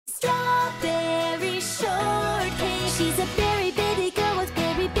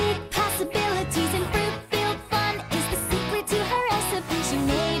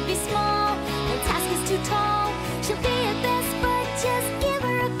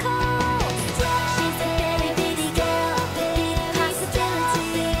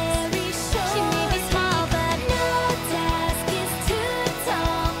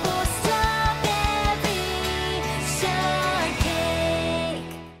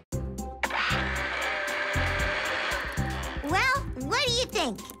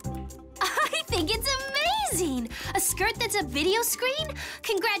think? I think it's amazing! A skirt that's a video screen?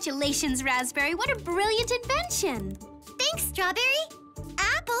 Congratulations, Raspberry. What a brilliant invention. Thanks, Strawberry.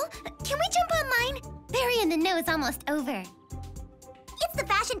 Apple, can we jump online? Berry in the Know is almost over. It's the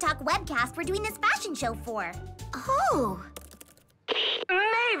Fashion Talk webcast we're doing this fashion show for. Oh.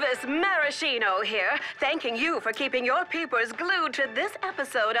 Mavis Maraschino here, thanking you for keeping your peepers glued to this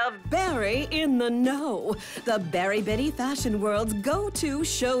episode of Berry in the Know, the Berry Bitty fashion world's go-to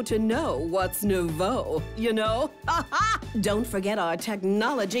show to know what's nouveau, you know? Don't forget our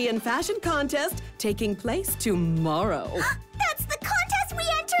technology and fashion contest taking place tomorrow. That's the contest we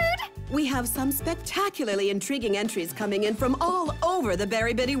entered! We have some spectacularly intriguing entries coming in from all over the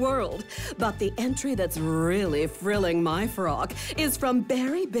Berry Bitty world. But the entry that's really frilling my frock is from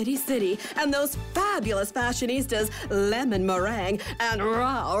Berry Bitty City and those fabulous fashionistas Lemon Meringue and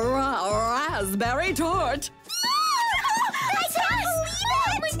Raspberry Tort. I can't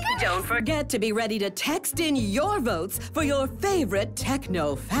believe it! Don't forget to be ready to text in your votes for your favorite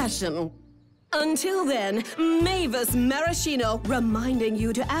techno fashion. Until then, Mavis Maraschino reminding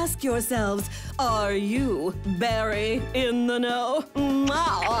you to ask yourselves, are you Berry in the Know?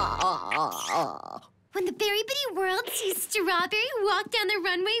 When the Berry Bitty world sees Strawberry walk down the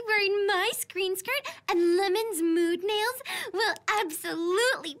runway wearing my screen skirt and Lemon's mood nails, will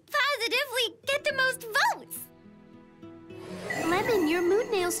absolutely, positively get the most votes. Lemon, your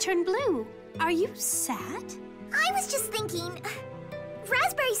mood nails turn blue. Are you sad? I was just thinking,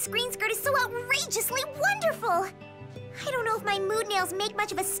 Raspberry's screen skirt is so outrageously wonderful. I don't know if my mood nails make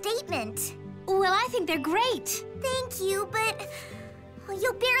much of a statement. Well, I think they're great. Thank you, but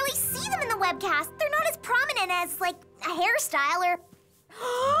you'll barely see them in the webcast. They're not as prominent as, like, a hairstyle or...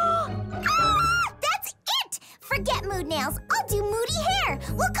 That's it! Forget mood nails. I'll do moody hair.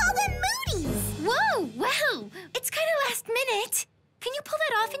 We'll call them Moodies. Whoa, wow. It's kind of last minute. Can you pull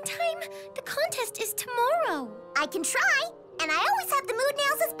that off in time? The contest is tomorrow. I can try. And I always have the mood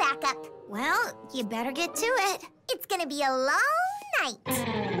nails as backup. Well, you better get to it. It's gonna be a long night.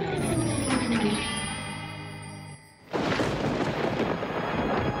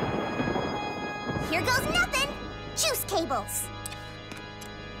 Here goes nothing. Juice cables.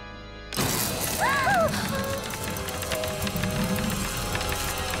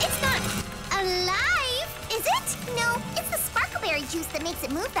 It's not alive, is it? No, it's the sparkleberry juice that makes it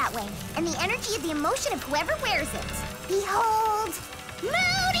move that way, and the energy of the emotion of whoever wears it. Behold,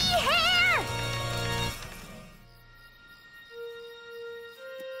 moody hair!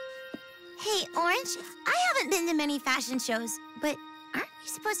 Hey, Orange, I haven't been to many fashion shows, but aren't we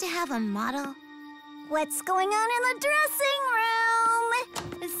supposed to have a model? What's going on in the dressing room?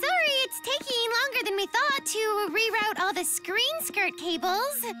 Sorry, it's taking longer than we thought to reroute all the screen skirt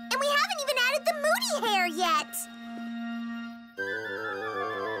cables. And we haven't even added the moody hair yet.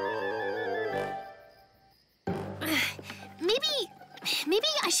 Maybe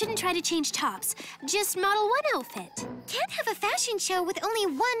I shouldn't try to change tops. Just model one outfit. Can't have a fashion show with only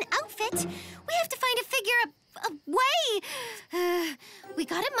one outfit. We have to find a way. We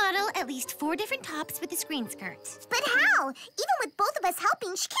gotta model at least 4 different tops with the screen skirt. But how? Even with both of us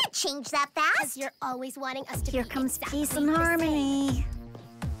helping, she can't change that fast. Because you're always wanting us to. Here comes peace and harmony.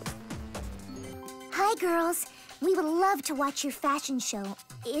 Hi, girls. We would love to watch your fashion show.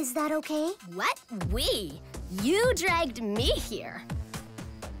 Is that okay? What? We? You dragged me here.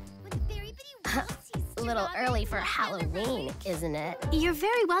 A little early for Halloween, isn't it? You're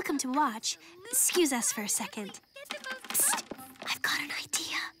very welcome to watch. Excuse us for a second. Psst, I've got an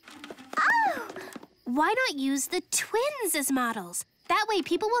idea. Oh! Why not use the twins as models? That way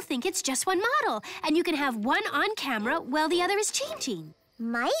people will think it's just one model, and you can have one on camera while the other is changing.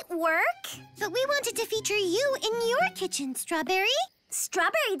 Might work. But we wanted to feature you in your kitchen, Strawberry.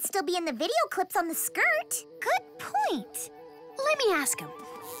 Strawberry'd still be in the video clips on the skirt. Good point. Let me ask him.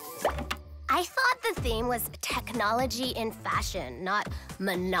 I thought the theme was technology in fashion, not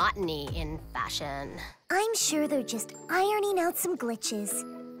monotony in fashion. I'm sure they're just ironing out some glitches.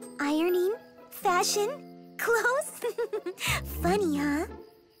 Ironing? Fashion? Clothes? Funny, huh?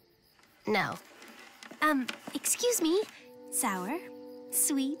 No. Excuse me, sour,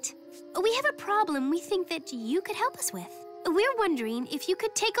 sweet. We have a problem we think that you could help us with. We're wondering if you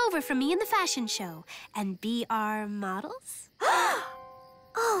could take over from me in the fashion show and be our models?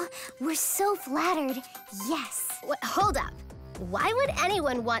 Oh, we're so flattered. Yes. Wait, hold up. Why would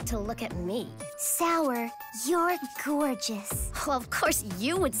anyone want to look at me? Sour, you're gorgeous. Well, of course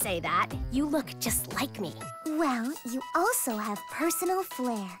you would say that. You look just like me. Well, you also have personal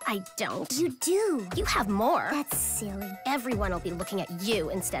flair. I don't. You do. You have more. That's silly. Everyone will be looking at you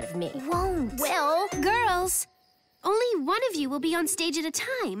instead of me. Won't. Will. Girls, Only one of you will be on stage at a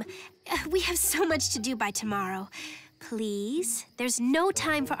time. We have so much to do by tomorrow. Please, there's no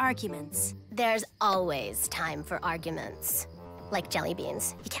time for arguments. There's always time for arguments. Like jelly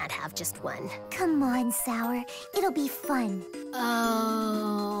beans, you can't have just one. Come on, Sour. It'll be fun.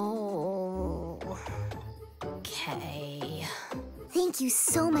 Oh... Okay... Thank you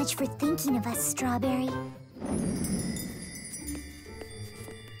so much for thinking of us, Strawberry.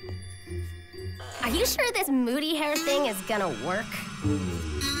 Are you sure this moody hair thing is gonna work?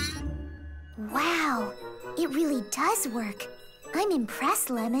 Wow, it really does work. I'm impressed,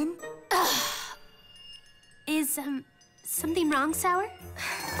 Lemon. Is, something wrong, Sour?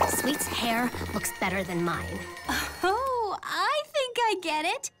 Sweet's hair looks better than mine. Oh, I think I get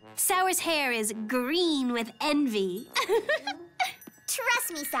it. Sour's hair is green with envy.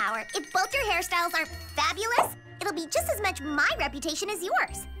 Trust me, Sour. If both your hairstyles are fabulous, it'll be just as much my reputation as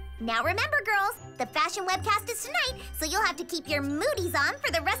yours. Now remember, girls, the fashion webcast is tonight, so you'll have to keep your moodies on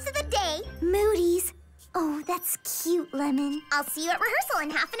for the rest of the day. Moodies? Oh, that's cute, Lemon. I'll see you at rehearsal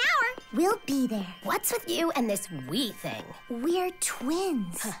in half an hour. We'll be there. What's with you and this we thing? We're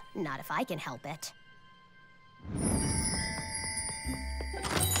twins. Not if I can help it.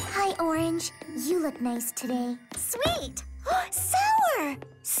 Hi, Orange. You look nice today. Sweet! Sour!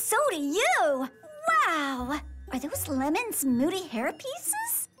 So do you! Wow! Are those Lemon's moody hair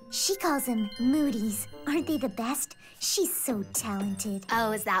pieces? She calls them moodies. Aren't they the best? She's so talented.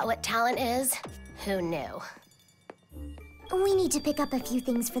 Oh, is that what talent is? Who knew? We need to pick up a few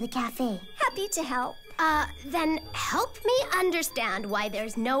things for the cafe. Happy to help. Then help me understand why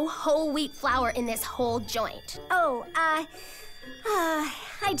there's no whole wheat flour in this whole joint. Oh, I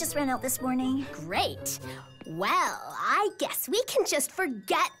just ran out this morning. Great. Well, I guess we can just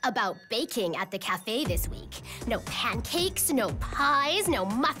forget about baking at the cafe this week. No pancakes, no pies, no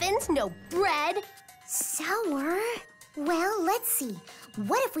muffins, no bread. Sour? Well, let's see.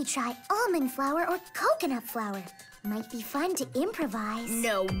 What if we try almond flour or coconut flour? Might be fun to improvise.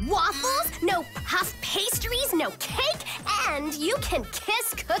 No waffles, no puff pastries, no cake, and you can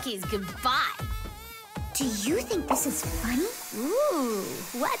kiss cookies goodbye. Do you think this is funny? Ooh,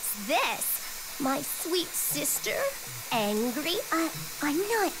 what's this? My sweet sister? Angry? I'm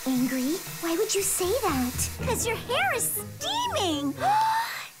not angry. Why would you say that? Because your hair is steaming.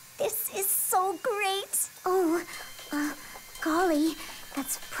 This is so great. Oh, golly,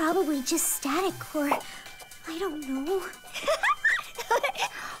 that's probably just static or I don't know.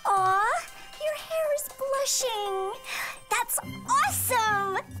 Aw, your hair is blushing. That's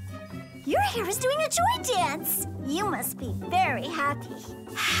awesome. Your hair is doing a joy dance. You must be very happy.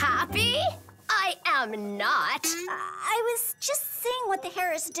 Happy? I am not. I was just seeing what the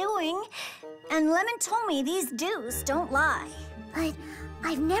hair is doing, and Lemon told me these do's don't lie. But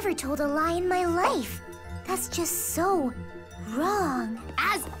I've never told a lie in my life. That's just so wrong.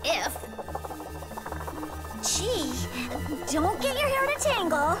 As if. Gee, don't get your hair in a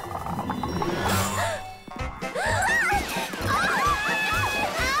tangle.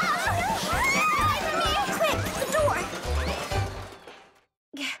 Quick, the door.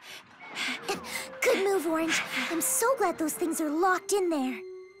 Good move, Orange. I'm so glad those things are locked in there.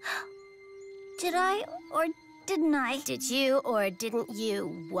 Did I or didn't I? Did you or didn't you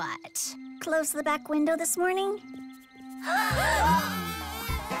what? Close the back window this morning?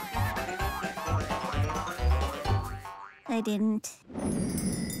 I didn't.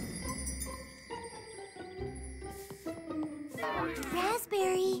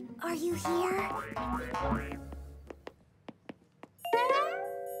 Raspberry, are you here?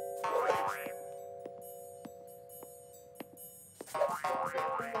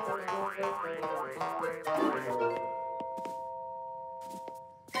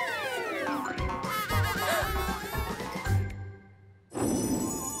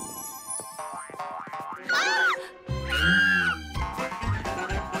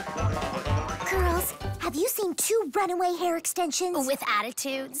 Girls, have you seen two runaway hair extensions? With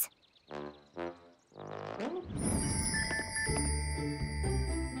attitudes?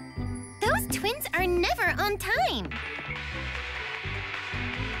 Those twins are never on time.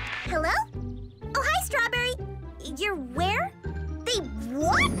 Hello? Oh, hi, Strawberry. You're where? They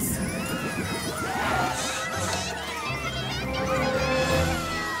what?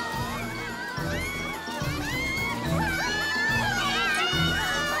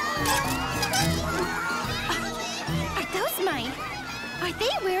 Are those mine? Are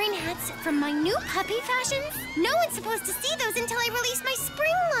they wearing hats from my new puppy fashions? No one's supposed to see those until I release my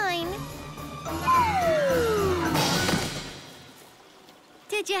spring line.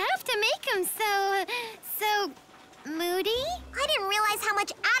 Did you have to make them so moody? I didn't realize how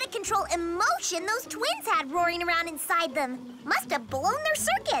much Attic control emotion those twins had roaring around inside them. Must have blown their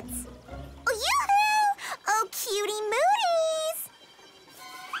circuits. Oh, yoo-hoo! Oh, cutie mooties!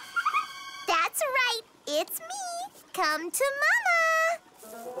 That's right, it's me. Come to Mama.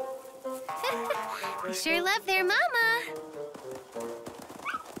 They sure love their mama.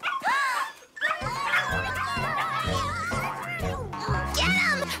 Get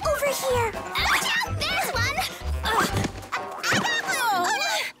him! Over here! Watch out! There's one! I got one!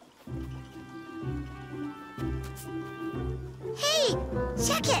 Hey,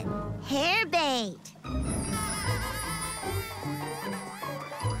 check it! Hair bait.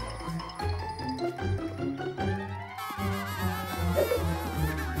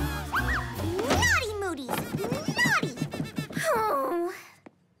 Naughty Moody's! Naughty! Oh.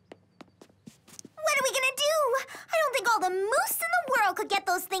 What are we gonna do? I don't think all the moose in the world could get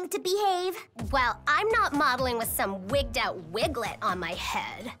those things to behave. Well, I'm not modeling with some wigged-out wiglet on my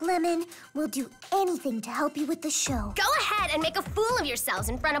head. Lemon, we'll do anything to help you with the show. Go ahead and make a fool of yourselves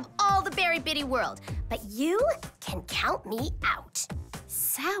in front of all the Berry Bitty world. But you can count me out.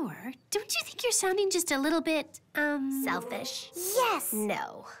 Sour, don't you think you're sounding just a little bit, Selfish? Yes.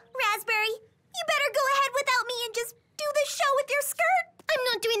 No. Raspberry, you better go ahead without me and just do the show with your skirt. I'm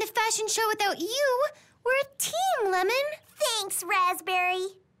not doing the fashion show without you. We're a team, Lemon. Thanks, Raspberry.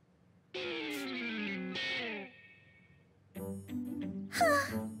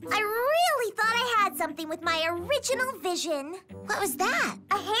 I really thought I had something with my original vision. What was that?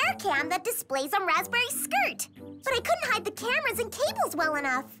 A hair cam that displays on Raspberry's skirt. But I couldn't hide the cameras and cables well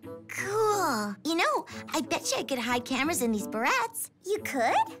enough. Cool. You know, I bet you I could hide cameras in these barrettes. You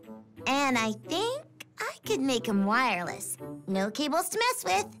could? And I think I could make them wireless. No cables to mess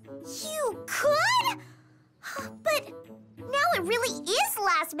with. You could? But now it really is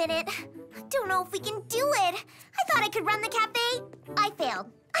last minute. I don't know if we can do it. I thought I could run the cafe. I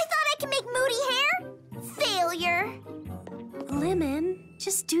failed. I thought I could make moody hair. Failure. Lemon,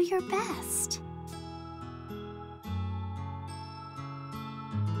 just do your best.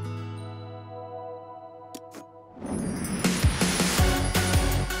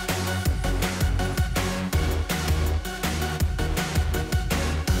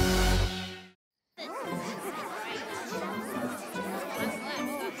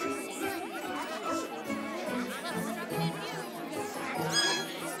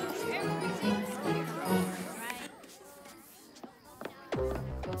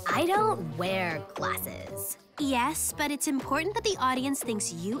 I don't wear glasses. Yes, but it's important that the audience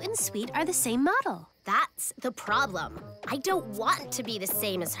thinks you and Sweet are the same model. That's the problem. I don't want to be the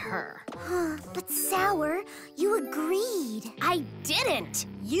same as her. But Sour, you agreed. I didn't.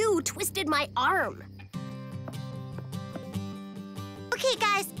 You twisted my arm. Okay,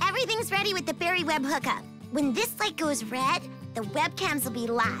 guys, everything's ready with the Berry Web hookup. When this light goes red, the webcams will be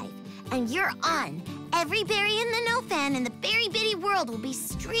live, and you're on. Every Berry in the Know fan in the Berry Bitty world will be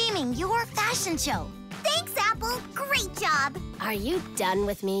streaming your fashion show. Thanks, Apple. Great job. Are you done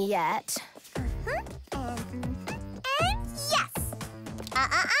with me yet? And yes.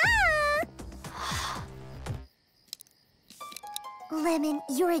 Lemon,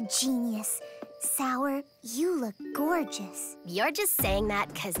 you're a genius. Sour, you look gorgeous. You're just saying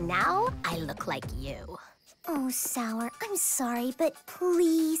that because now I look like you. Oh, Sour, I'm sorry, but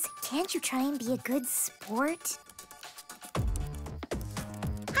please, can't you try and be a good sport?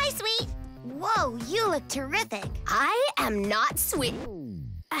 Hi, Sweet. Whoa, you look terrific. I am not Sweet.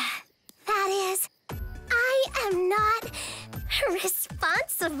 That is, I am not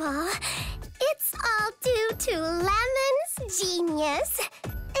responsible. It's all due to Lemon's genius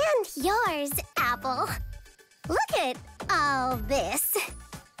and yours, Apple. Look at all this.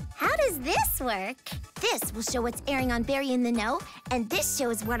 How does this work? This will show what's airing on Berry in the Know, and this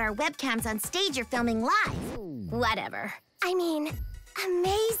shows what our webcams on stage are filming live. Whatever. I mean,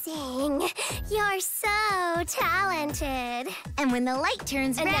 amazing. You're so talented. And when the light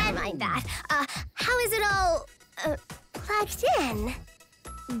turns red... Never mind that. How is it all plugged in?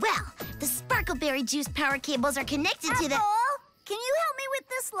 Well, the Sparkleberry juice power cables are connected to the... Apple, can you help me with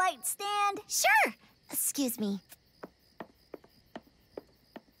this light stand? Sure. Excuse me.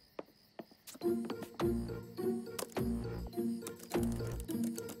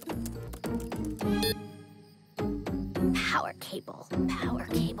 Power cable. Power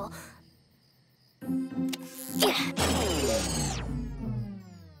cable.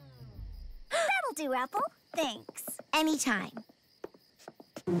 That'll do, Apple. Thanks. Anytime.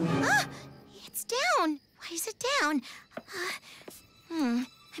 It's down. Why is it down?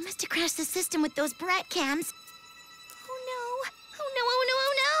 I must have crashed the system with those brat cams. Oh no. Oh no, oh no,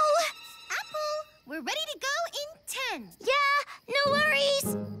 oh no. Apple, we're ready to go in 10. Yeah, no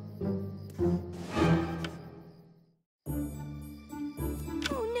worries.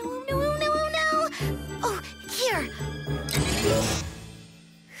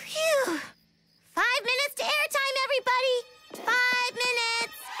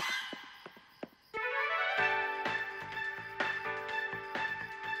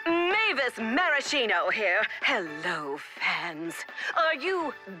 Mavis Maraschino here. Hello, fans. Are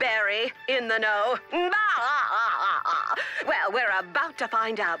you Berry in the know? Well, we're about to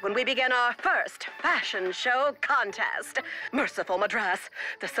find out when we begin our first fashion show contest. Merciful Madras,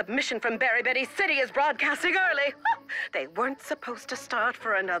 the submission from Berry Bitty City is broadcasting early. They weren't supposed to start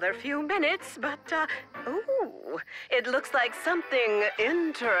for another few minutes, but, ooh, it looks like something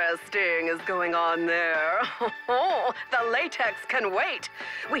interesting is going on there. The latex can wait.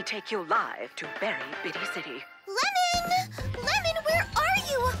 We take you live to Berry Bitty City. Lemon! Lemon, where are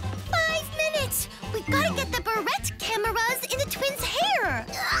you? 5 minutes! We've got to get the barrette cameras in the twins' hair!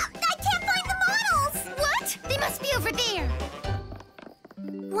 I can't find the models! What? They must be over there.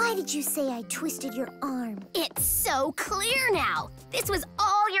 Why did you say I twisted your arm? It's so clear now. This was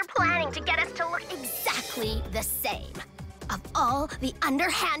all your planning to get us to look exactly the same. Of all the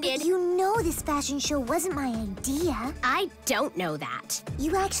underhanded... You know this fashion show wasn't my idea. I don't know that.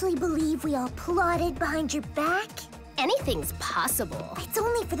 You actually believe we all plotted behind your back? Anything's possible. It's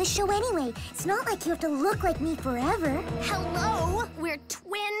only for the show anyway. It's not like you have to look like me forever. Hello? We're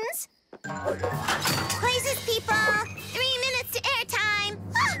twins? Places, people! 3 minutes to airtime!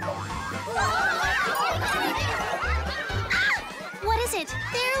 What is it?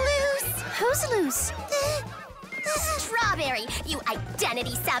 They're loose! Who's loose? Strawberry, you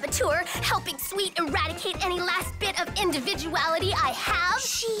identity saboteur, helping Sweet eradicate any last bit of individuality I have.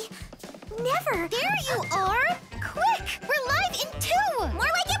 She... never. There you are! Quick! We're live in 2!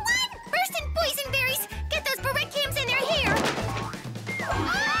 More like in 1! Burst in boysenberries! Get those barrette cams in their hair!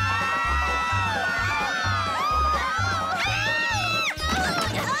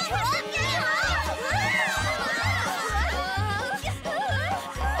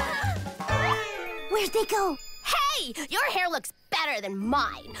 Where'd they go? Hey, your hair looks better than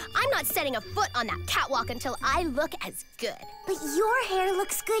mine. I'm not setting a foot on that catwalk until I look as good. But your hair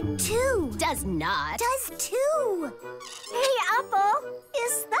looks good too. Does not. Does too. Hey, Apple.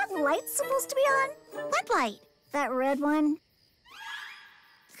 Is that light supposed to be on? What light? That red one.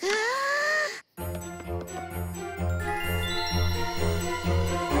 We're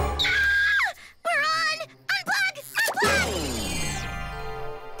on! Unplug! Unplug!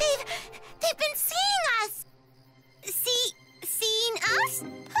 They've been seeing us! Seeing us?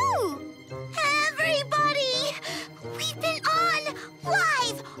 Who? Everybody! We've been on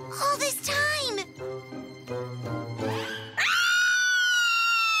live all this time! We're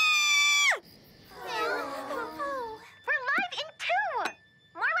live in 2!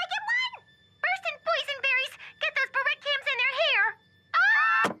 More like in 1! Burst in boysenberries! Get those barrette cams in their hair!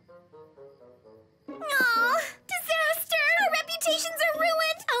 Aw, disaster! Our reputations are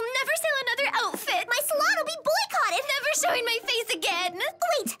ruined! I'll never sell another outfit! My salon will be boycotted! Never showing my face again!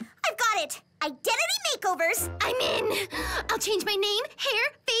 Wait, I've got it! Identity makeovers! I'm in! I'll change my name, hair,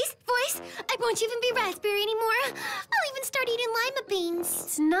 face, voice. I won't even be raspberry anymore. I'll even start eating lima beans.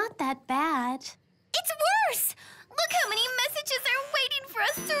 It's not that bad. It's worse! Look how many messages are waiting for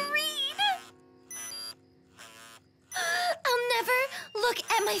us to read! I'll never look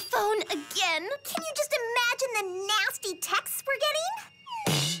at my phone again. Can you just imagine the nasty texts we're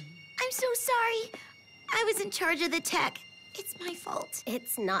getting? I'm so sorry. I was in charge of the tech. It's my fault.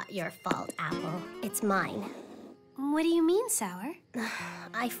 It's not your fault, Apple. It's mine. What do you mean, Sour?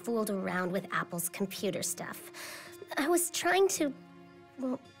 I fooled around with Apple's computer stuff. I was trying to,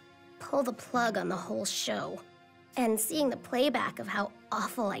 well, pull the plug on the whole show. And seeing the playback of how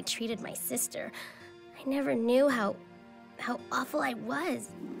awful I treated my sister, I never knew how awful I was.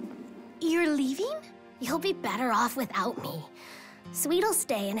 You're leaving? You'll be better off without me. Sweet'll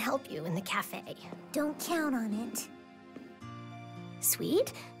stay and help you in the cafe. Don't count on it.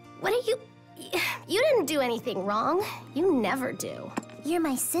 Sweet? What are you... You didn't do anything wrong. You never do. You're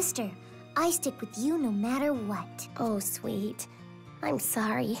my sister. I stick with you no matter what. Oh, Sweet. I'm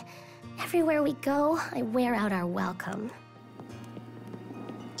sorry. Everywhere we go, I wear out our welcome.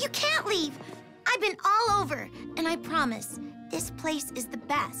 You can't leave. I've been all over, and I promise, this place is the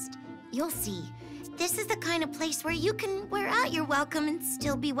best. You'll see. This is the kind of place where you can wear out your welcome and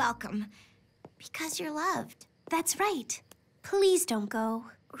still be welcome. Because you're loved. That's right. Please don't go.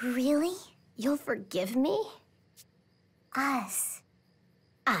 Really? You'll forgive me? Us.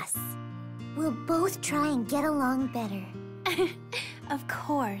 Us. We'll both try and get along better. Of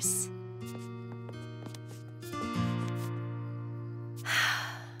course.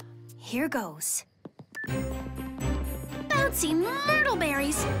 Here goes. Bouncy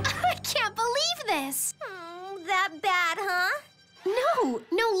myrtleberries! I can't believe this! That bad, huh? No,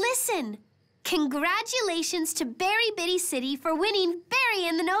 listen. Congratulations to Berry Bitty City for winning Berry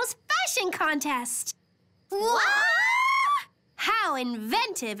in the Nose fashion contest. What? How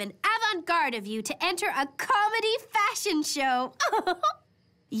inventive and avant avant-garde of you to enter a comedy fashion show.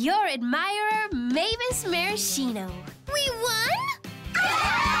 Your admirer, Mavis Maraschino. We won?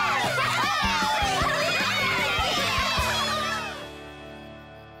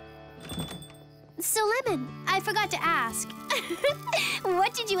 So, Lemon, I forgot to ask.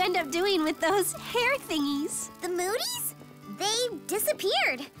 What did you end up doing with those hair thingies? The Moody's? They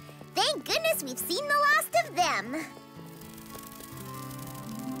disappeared. Thank goodness we've seen the last of them.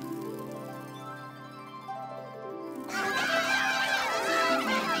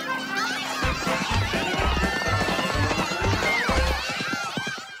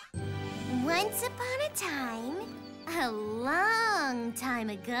 Once upon a time, a long time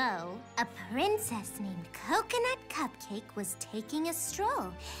ago, a princess named Coconut Cupcake was taking a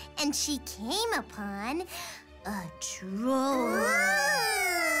stroll, and she came upon a troll.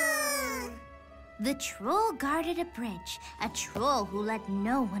 The troll guarded a bridge, a troll who let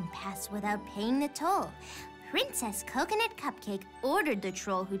no one pass without paying the toll. Princess Coconut Cupcake ordered the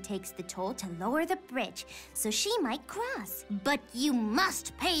troll who takes the toll to lower the bridge so she might cross. But you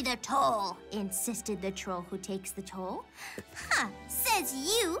must pay the toll, insisted the troll who takes the toll. Ha, says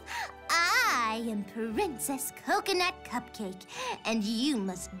you. I am Princess Coconut Cupcake, and you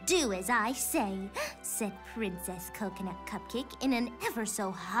must do as I say, said Princess Coconut Cupcake in an ever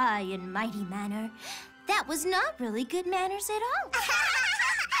so high and mighty manner. That was not really good manners at all.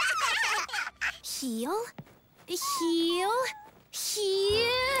 Heel? Heel? Heel?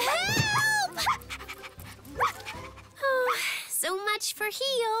 Help! Oh, so much for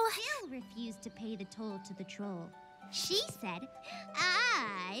heel. Jill refused to pay the toll to the troll. She said,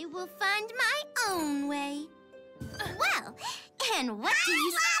 I will find my own way. Well, and what do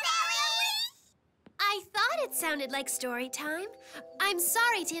you I thought it sounded like story time. I'm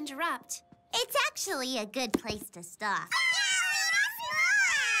sorry to interrupt. It's actually a good place to stop.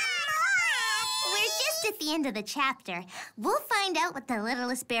 We're just at the end of the chapter. We'll find out what the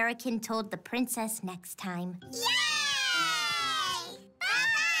littlest bearkin told the princess next time. Yay!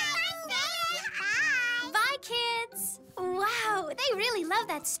 Bye, kids. Wow, they really love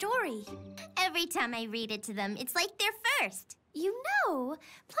that story. Every time I read it to them, it's like they're first. You know,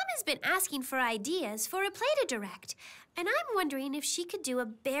 Plum has been asking for ideas for a play to direct. And I'm wondering if she could do a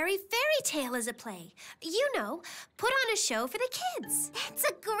Berry fairy tale as a play. You know, put on a show for the kids. That's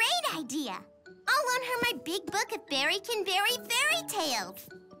a great idea. I'll loan her my big book of Berrykin Berry fairy tales.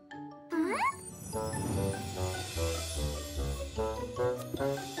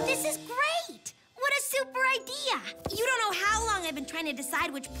 This is great! What a super idea! You don't know how long I've been trying to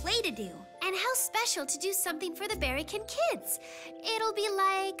decide which play to do. And how special to do something for the Berrykin kids. It'll be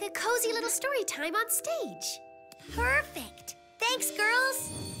like a cozy little story time on stage. Perfect. Thanks, girls.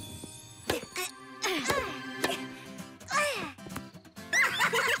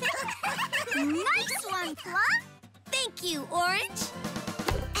 Nice one, Plum! Thank you, Orange.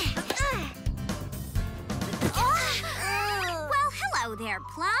 Well, hello there,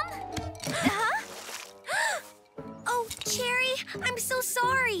 Plum. Oh, Cherry, I'm so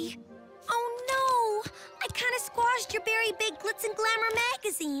sorry. Oh, no. I kind of squashed your Berry Big Glitz and Glamour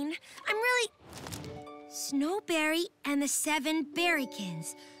magazine. I'm really... Snowberry and the Seven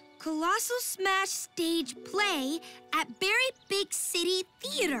Berrykins. Colossal Smash stage play at Berry Big City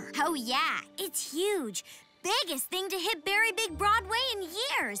Theater. Oh, yeah. It's huge. Biggest thing to hit Berry Big Broadway in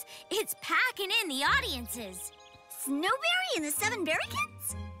years. It's packing in the audiences. Snowberry and the Seven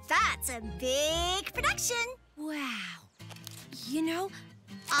Berrykins? That's a big production. Wow. You know,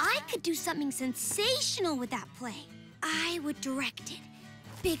 I could do something sensational with that play. I would direct it.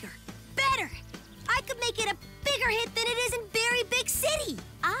 Bigger, better. I could make it a bigger hit than it is in Berry Big City.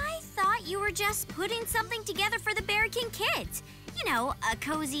 I thought you were just putting something together for the Berrykin kids. You know, a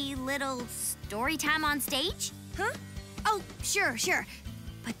cozy little story time on stage. Huh? Oh, sure.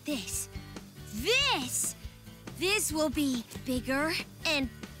 But this will be bigger and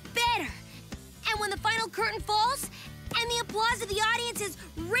better. And when the final curtain falls and the applause of the audience is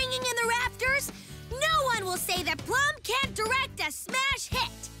ringing in the rafters, no one will say that Plum can't direct a smash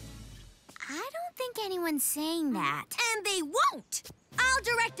hit. I don't think anyone's saying that. And they won't. I'll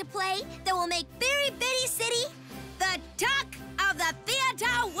direct a play that will make Berry Bitty City the talk of the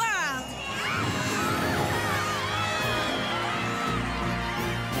theater world.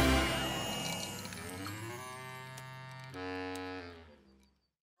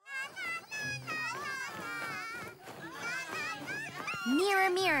 Mirror,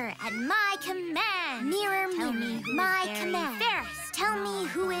 mirror, at my command. Mirror, Tell mirror, me who my is Berry command. fairest Tell in me all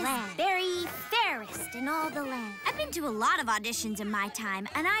who the is land. very fairest in all the land. I've been to a lot of auditions in my time,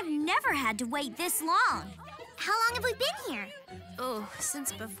 and I've never had to wait this long. How long have we been here? Oh,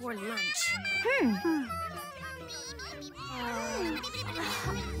 since before lunch.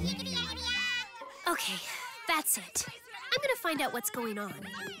 Okay, that's it. I'm gonna find out what's going on.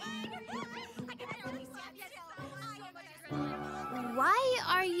 Why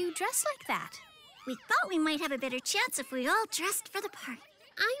are you dressed like that? We thought we might have a better chance if we all dressed for the part.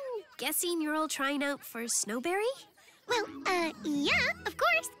 I'm guessing you're all trying out for Snowberry? Well, yeah, of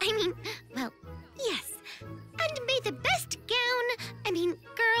course. I mean, well, yes. And may the best girl,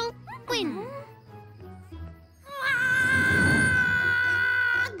 win.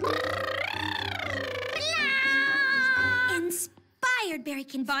 Inspired,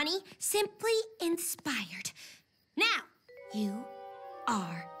 Berrykin Bonnie. Simply inspired. Now, you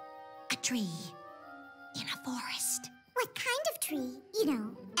are a tree in a forest. What kind of tree? You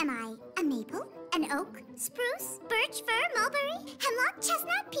know, am I a maple, an oak, spruce, birch, fir, mulberry, hemlock,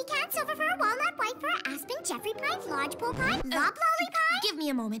 chestnut, pecan, silver fir, walnut, white fir, aspen, jeffrey pine, lodgepole pine, loblolly pine? Give me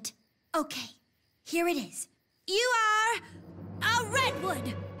a moment. Okay, here it is. You are a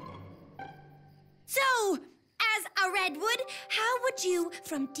redwood. So, as a redwood, how would you,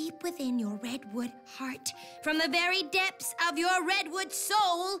 from deep within your redwood heart, from the very depths of your redwood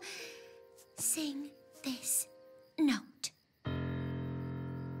soul, sing this note?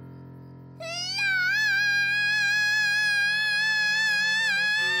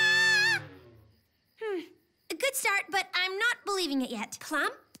 A good start, but I'm not believing it yet.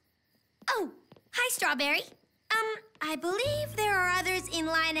 Plum? Oh, hi, Strawberry. I believe there are others in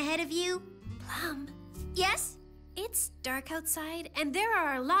line ahead of you. Plum, Yes? it's dark outside, and there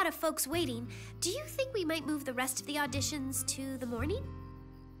are a lot of folks waiting. Do you think we might move the rest of the auditions to the morning?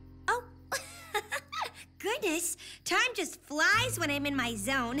 Oh, goodness. Time just flies when I'm in my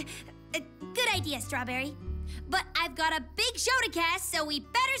zone. Good idea, Strawberry. But I've got a big show to cast, so we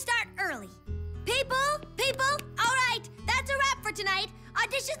better start early. People, all right, that's a wrap for tonight.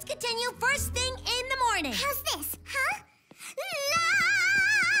 Auditions continue first thing in the morning. How's this, huh?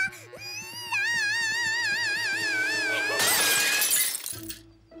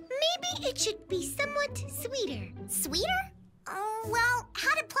 Maybe it should be somewhat sweeter. Sweeter? Oh, well,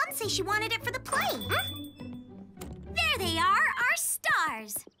 how did Plum say she wanted it for the play? There they are, our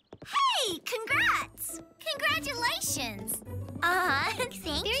stars. Hey, congrats! Congratulations! Thank you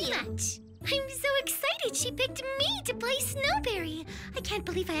very much. I'm so excited she picked me to play Snowberry. I can't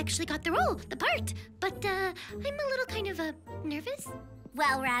believe I actually got the part. But, I'm a little kind of, nervous.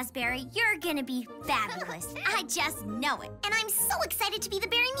 Well, Raspberry, you're gonna be fabulous. I just know it. And I'm so excited to be the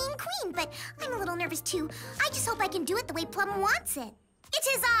Berry Mean Queen, but I'm a little nervous too. I just hope I can do it the way Plum wants it. It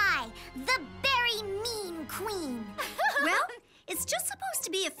is I, the Berry Mean Queen. Well, it's just supposed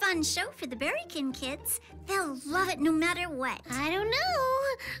to be a fun show for the Berrykin kids. They'll love it no matter what. I don't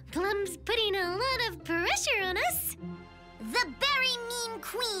know. Plum's putting a lot of pressure on us. The Berry Mean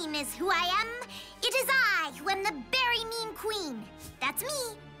Queen is who I am. It is I who am the Berry Mean Queen. That's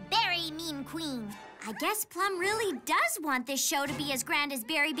me, Berry Mean Queen. I guess Plum really does want this show to be as grand as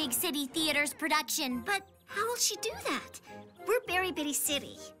Berry Big City Theater's production. But how will she do that? We're Berry Bitty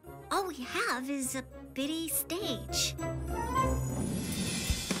City. All we have is a bitty stage.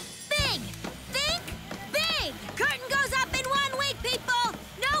 Big! Think big! Curtain goes up in 1 week, people!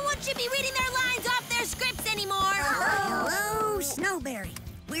 No one should be reading their lines off their scripts anymore! Hello, Snowberry.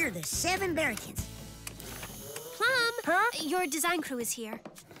 We're the 7 Berrykins. Plum, your design crew is here.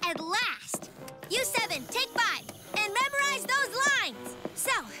 At last! You 7, take 5, and memorize those lines!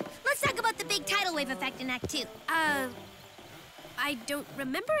 So, let's talk about the big tidal wave effect in Act 2. I don't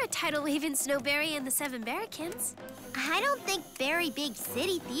remember a tidal wave in Snowberry and the 7 Berrykins. I don't think Berry Big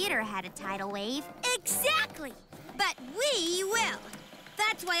City Theater had a tidal wave. Exactly! But we will.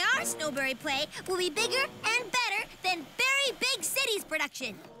 That's why our Snowberry play will be bigger and better than Berry Big City's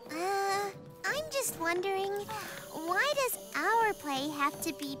production. I'm just wondering, why does our play have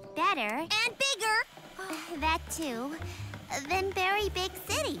to be better? And bigger. That too, than Berry Big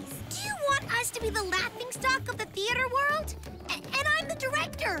City's. Do you want us to be the laughingstock of the theater world? And I'm the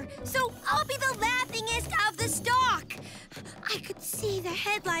director, so I'll be the laughingest of the stock. I could see the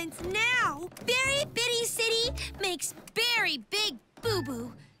headlines now. Berry Bitty City makes Berry Big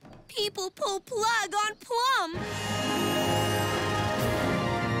Boo-Boo. People pull plug on Plum.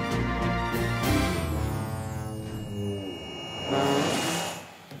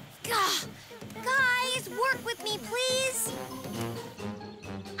 Guys, work with me, please.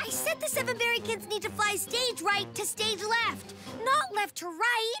 I said the 7 Berrykins need to fly stage right to stage left, not left to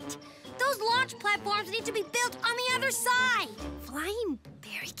right. Those launch platforms need to be built on the other side. Flying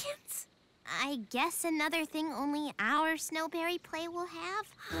Berrykins? I guess another thing only our Snowberry play will have.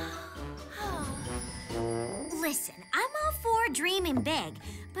 Listen, I'm all for dreaming big,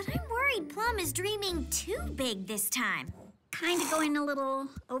 but I'm worried Plum is dreaming too big this time. Kind of going a little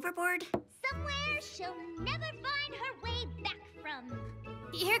overboard. Somewhere she'll never find her way back from.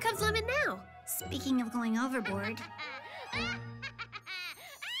 Here comes Lemon now. Speaking of going overboard,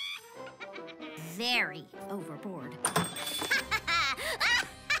 very overboard.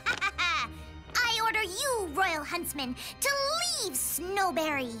 I order you, Royal Huntsman, to leave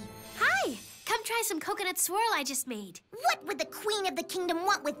Snowberry. Hi, come try some coconut swirl I just made. What would the Queen of the Kingdom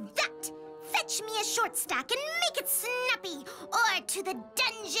want with that? Fetch me a short stack and make it snappy, or to the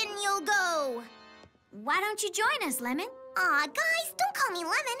dungeon you'll go. Why don't you join us, Lemon? Aw, guys, don't call me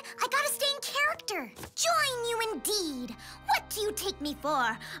Lemon. I gotta stay in character. Join you indeed. What do you take me for?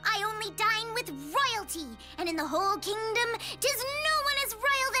 I only dine with royalty, and in the whole kingdom, 'tis no one as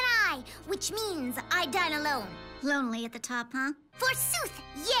royal than I, which means I dine alone. Lonely at the top, huh? Forsooth,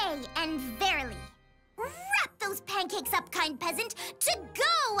 yea, and verily. Wrap those pancakes up, kind peasant. To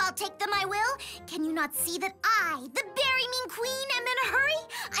go, I'll take them, I will. Can you not see that I, the Berry Mean Queen, am in a hurry?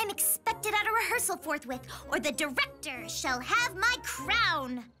 I'm expected at a rehearsal forthwith, or the director shall have my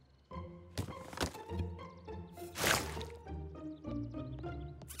crown.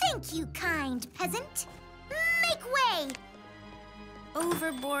 Thank you, kind peasant. Make way.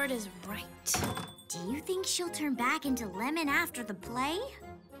 Overboard is right. Do you think she'll turn back into Lemon after the play?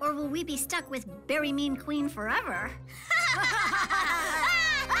 Or will we be stuck with Berry Mean Queen forever?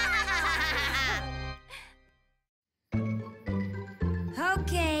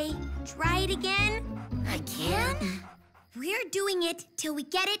 Okay, try it again. Again? We're doing it till we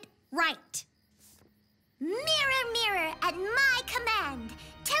get it right. Mirror, mirror, at my command,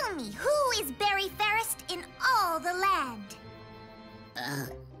 tell me who is Berry fairest in all the land?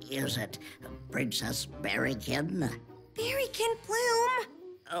 Is it Princess Berrykin? Berrykin Bloom.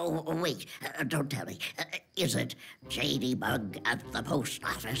 Oh, wait, don't tell me. Is it Jady Bug at the post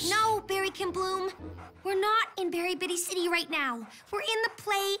office? No, Berrykin Bloom. We're not in Berry Bitty City right now. We're in the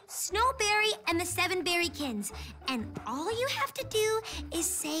play Snowberry and the Seven Berrykins. And all you have to do is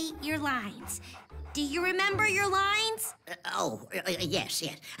say your lines. Do you remember your lines? Yes.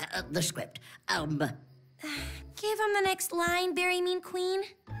 The script. Give him the next line, Berry Mean Queen.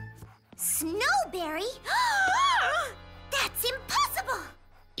 Snowberry? That's impossible!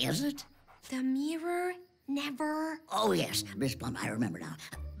 Is it? The mirror never... Oh, yes, Miss Plum, I remember now.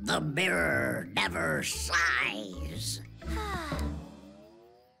 The mirror never sighs.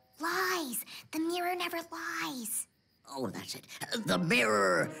 Lies. The mirror never lies. Oh, that's it. The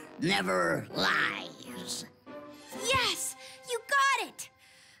mirror never lies. Yes, you got it.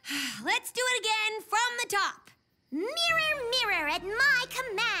 Let's do it again from the top. Mirror, mirror, at my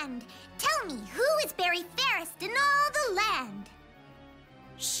command, tell me who is Berry fairest in all the land?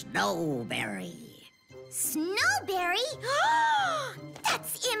 Snowberry. Snowberry?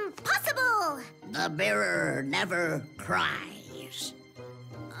 That's impossible! The mirror never cries.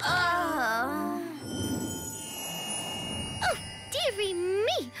 Oh, Dearie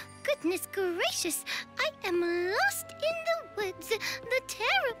me! Goodness gracious! I am lost in the woods. The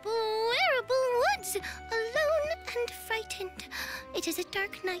terrible, wearable woods. Alone and frightened. It is a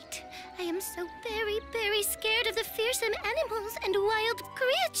dark night. I am so very, very scared of the fearsome animals and wild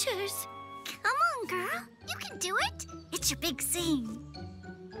creatures. come on, girl. You can do it. It's your big scene.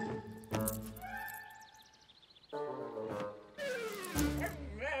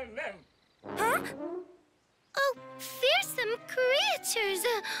 Huh? Oh, fearsome creatures!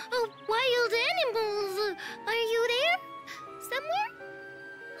 Oh, wild animals! Are you there? Somewhere?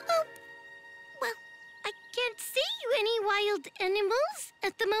 Oh, well, I can't see any wild animals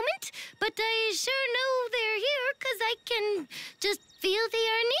at the moment, but I sure know they're here because I can just feel they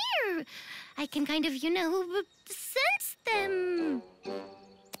are near. I can kind of, sense them.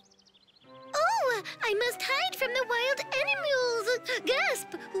 Oh, I must hide from the wild animals.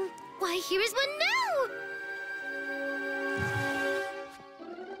 Gasp! Why, here is one now.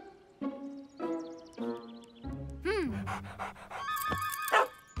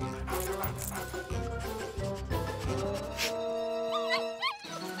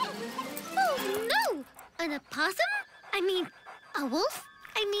 Oh, no! An opossum? I mean, a wolf?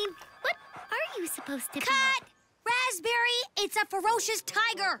 I mean, what are you supposed to be? Cut! Raspberry, it's a ferocious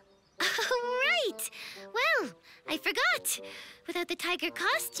tiger. Oh, right. Well, I forgot. Without the tiger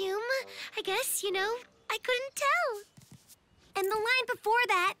costume, I guess, I couldn't tell. And the line before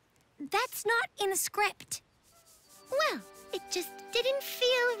that, that's not in the script. Well, It just didn't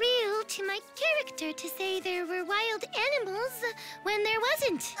feel real to my character to say there were wild animals when there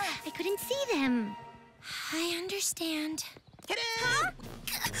wasn't. I couldn't see them. I understand. Ta-da!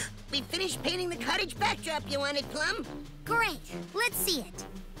 We finished painting the cottage backdrop you wanted, Plum. Great. Let's see it.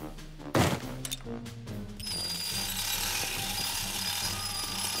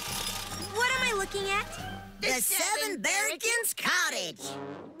 What am I looking at? The Seven Berrykins Cottage.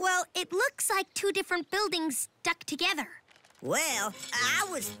 Well, it looks like two different buildings stuck together. Well, I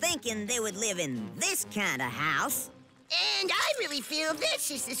was thinking they would live in this kind of house. And I really feel this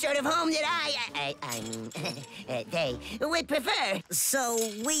is the sort of home that they would prefer. So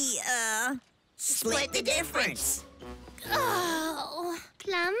we, split the difference. Oh.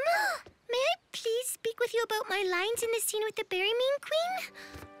 Plum, may I please speak with you about my lines in the scene with the Berry Mean Queen?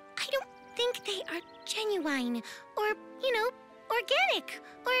 I don't think they are genuine or, organic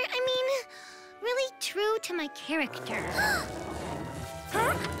or, really true to my character.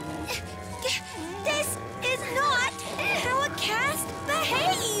 Huh? This is not how a cast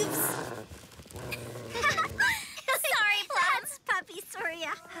behaves! Sorry, Plums. Puppy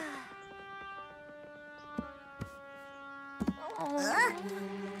Surya.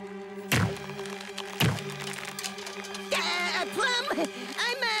 Plum,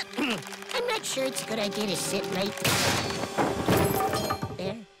 I'm not sure it's a good idea to sit right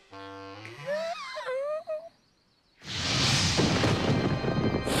there.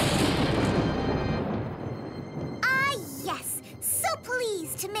 Yes, so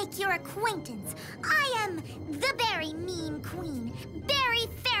pleased to make your acquaintance. I am the Berry Mean Queen, Berry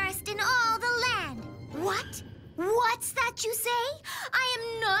fairest in all the land. What? What's that you say? I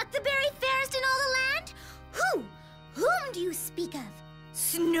am not the Berry fairest in all the land? Who? Whom do you speak of?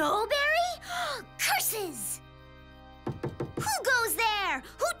 Snowberry? Curses! Who goes there?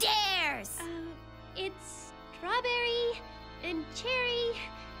 Who dares? It's Strawberry and Cherry.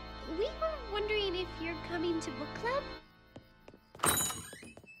 We were wondering if you're coming to book club?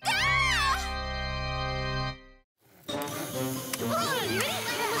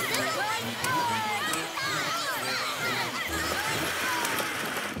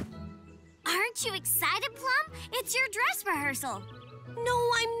 Aren't you excited, Plum? It's your dress rehearsal.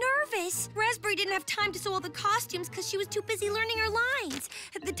 No, I'm nervous. Raspberry didn't have time to sew all the costumes because she was too busy learning her lines.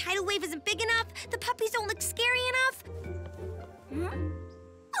 The tidal wave isn't big enough. The puppies don't look scary enough.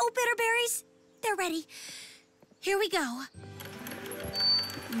 Oh, bitterberries. They're ready. Here we go.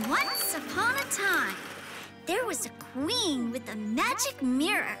 Once upon a time, there was a queen with a magic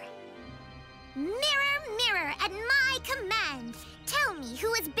mirror. Mirror, mirror, at my command, tell me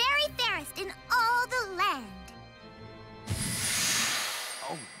who is Berry fairest in all the land.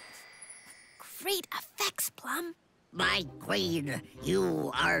 Oh, Great effects, Plum. my queen,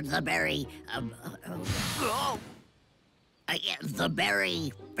 you are the berry, the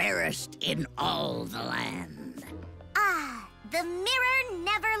berry fairest in all the land. Ah, the mirror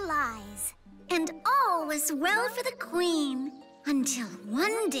never lies. And all was well for the queen until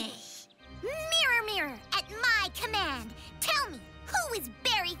one day. Mirror, mirror, at my command, tell me who is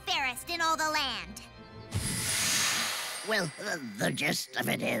Berry fairest in all the land. Well, the gist of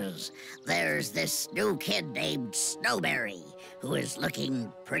it is, there's this new kid named Snowberry who is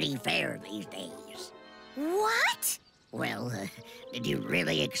looking pretty fair these days. What? Well, did you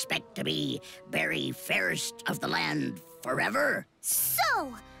really expect to be Berry fairest of the land forever? So,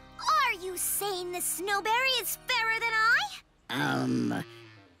 are you saying the Snowberry is fairer than I?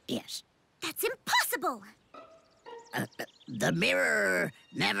 Yes. That's impossible. The mirror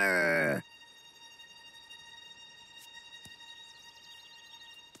never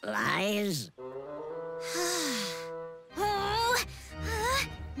lies.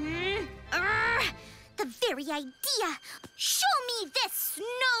 The very idea. Show me this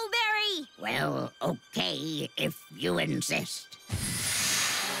Snowberry. Well, okay, if you insist.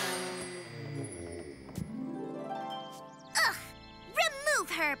 Ugh. Remove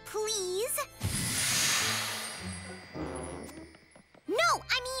her, please. No,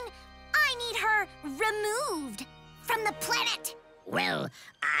 I need her removed from the planet. Well,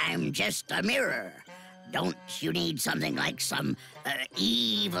 I'm just a mirror. Don't you need something like some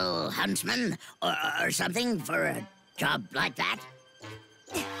evil huntsman or something for a job like that?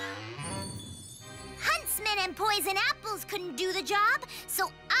 Huntsmen and poison apples couldn't do the job,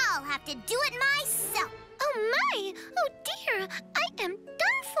 so I'll have to do it myself. Oh, my! Oh, dear! I am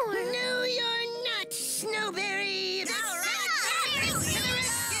done for! No, you're not, Snowberry!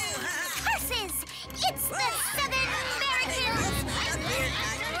 Curses! It's the Seven Berrykins!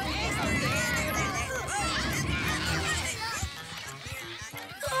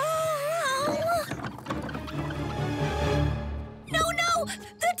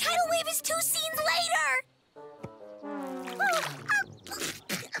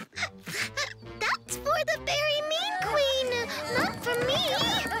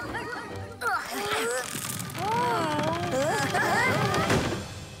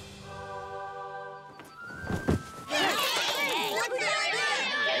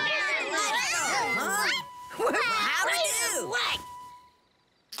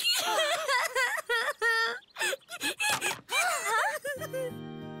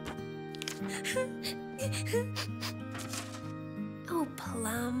 Oh,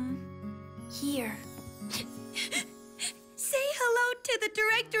 Plum. Here. Say hello to the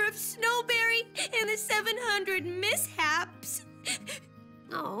director of Snowberry and the 700 Mishaps.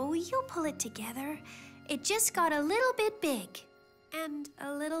 Oh, you'll pull it together. It just got a little bit big and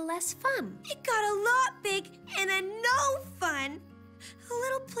a little less fun. It got a lot big and a no fun. A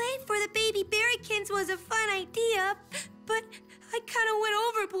little play for the baby berrykins was a fun idea, but I kind of went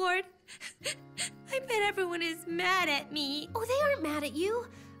overboard. I bet everyone is mad at me. Oh, they aren't mad at you.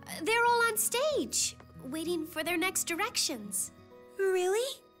 They're all on stage, waiting for their next directions.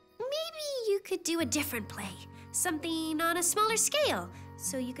 Really? Maybe you could do a different play, something on a smaller scale,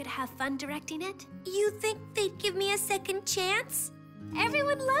 so you could have fun directing it. You think they'd give me a second chance?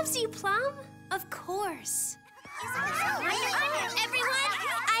 Everyone loves you, Plum. Of course. Everyone,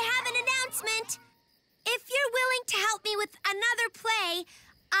 I have an announcement. If you're willing to help me with another play,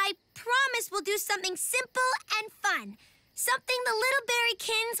 I promise we'll do something simple and fun. Something the little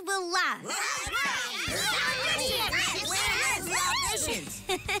berrykins will love.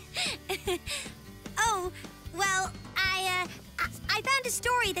 Oh, well, I found a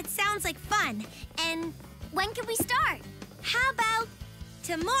story that sounds like fun. And when can we start? How about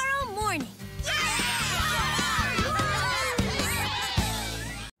tomorrow morning?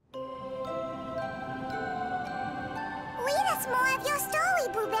 Read us more of your story,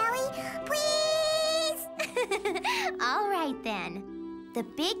 Blueberry, please. All right, then. The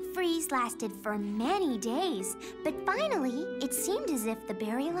big freeze lasted for many days, but finally, it seemed as if the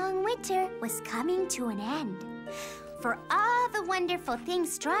very long winter was coming to an end. For all the wonderful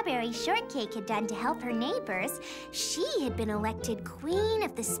things Strawberry Shortcake had done to help her neighbors, she had been elected Queen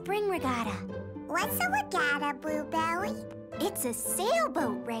of the Spring Regatta. What's a regatta, Blueberry? It's a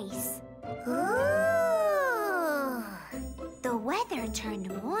sailboat race. Ooh! The weather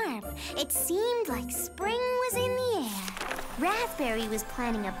turned warm. It seemed like spring was in the air. Raspberry was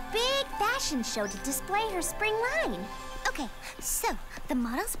planning a big fashion show to display her spring line. Okay, so the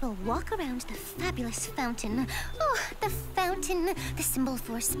models will walk around the fabulous fountain. Oh, the fountain, the symbol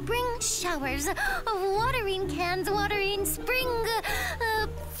for spring showers, of watering cans watering spring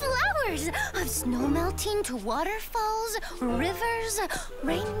flowers, of snow melting to waterfalls, rivers,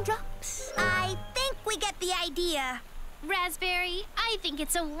 raindrops. I think we get the idea. Raspberry, I think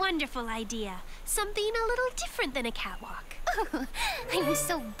it's a wonderful idea. Something a little different than a catwalk. Oh, I'm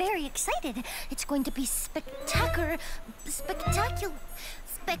so very excited. It's going to be spectacular.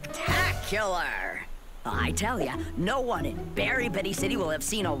 I tell ya, no one in Berry Bitty City will have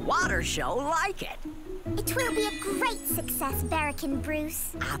seen a water show like it. It will be a great success, Berrykin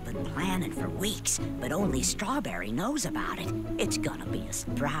Bruce. I've been planning for weeks, but only Strawberry knows about it. It's gonna be a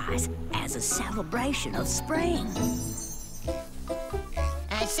surprise as a celebration of spring.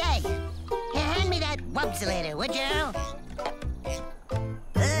 Say, hand me that wubsulator, would you?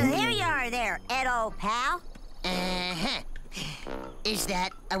 Here you are there, Ed, old pal. Uh-huh. Is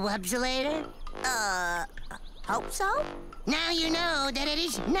that a wubsulator? Hope so? Now you know that it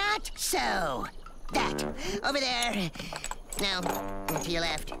is not so. That, over there. No, to your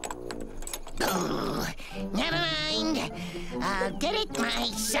left. Oh, never mind. I'll get it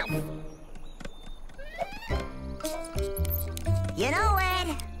myself. You know,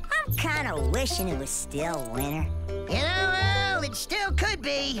 Ed, I'm kind of wishing it was still winter. You know, well, it still could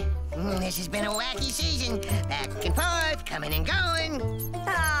be. This has been a wacky season. Back and forth, coming and going. Oh,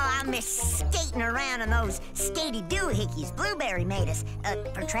 I miss skating around on those skatey doohickeys Blueberry made us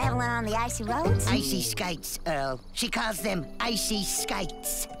for traveling on the icy roads. Icy skites, Earl. She calls them icy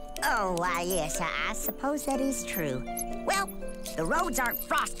skites. Oh, why, yes, I suppose that is true. Well, the roads aren't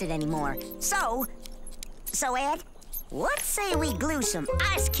frosted anymore. So, Ed, let's say we glue some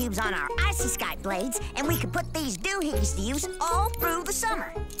ice cubes on our icy skite blades, and we could put these doohickeys to use all through the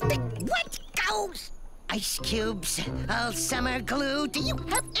summer. What goes? Ice cubes, all summer glue. Do you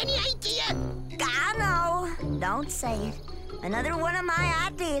have any idea? I know. Don't say it. Another one of my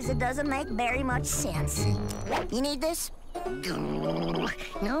ideas that doesn't make very much sense. You need this?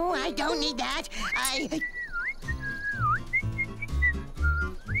 No, I don't need that.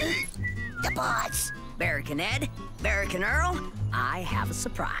 The boss. Berrykin Ed, Berrykin Earl, I have a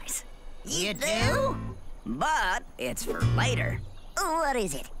surprise. You do? But it's for later. What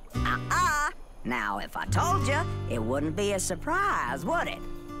is it? Now, if I told you, it wouldn't be a surprise, would it?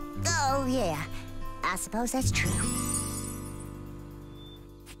 Oh, yeah. I suppose that's true.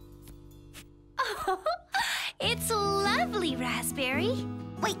 Oh, it's lovely, Raspberry.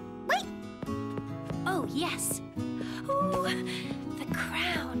 Wait. Oh, yes. Ooh, the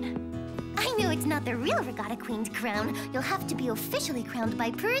crown. I knew though it's not the real Regatta Queen's crown, you'll have to be officially crowned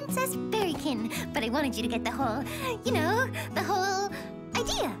by Princess Berrykin. But I wanted you to get the whole, you know, the whole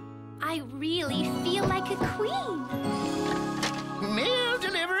idea. I really feel like a queen. Mail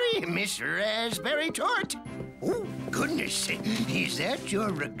delivery, Miss Raspberry Tort. Oh, goodness. Is that your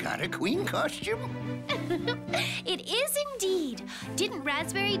Regatta Queen costume? It is indeed. Didn't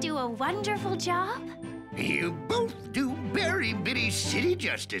Raspberry do a wonderful job? You both do Berry Bitty City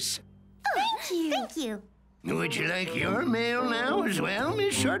justice. Oh, thank you. Thank you. Would you like your mail now as well,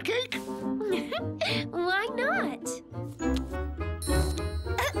 Miss Shortcake? Why not?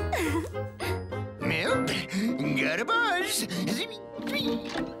 Well, got a buzz.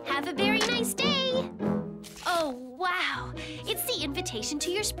 Have a very nice day. Oh, wow. It's the invitation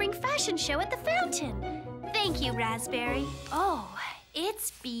to your spring fashion show at the fountain. Thank you, Raspberry. Oh,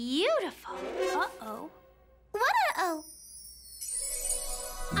 it's beautiful. Uh-oh. What uh-oh?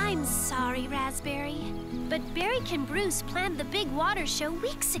 I'm sorry, Raspberry, but Berrykin Bruce planned the big water show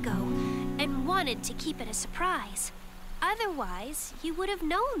weeks ago and wanted to keep it a surprise. Otherwise, you would have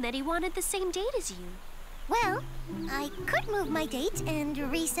known that he wanted the same date as you. Well, I could move my date and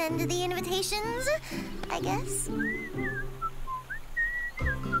resend the invitations, I guess.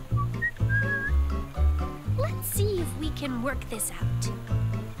 Let's see if we can work this out.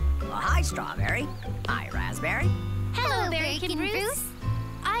 Well, hi, Strawberry. Hi, Raspberry. Hello, Berrykin Bruce.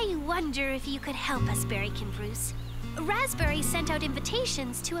 I wonder if you could help us, Berrykin Bruce. Raspberry sent out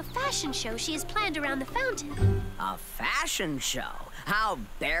invitations to a fashion show she has planned around the fountain. A fashion show? How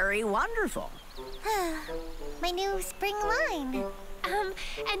very wonderful. My new spring line. And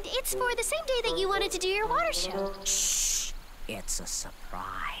it's for the same day that you wanted to do your water show. Shh! It's a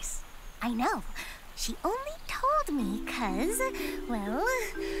surprise. I know. She only told me 'cause, well,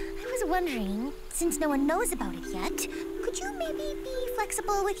 I was wondering, since no one knows about it yet, could you maybe be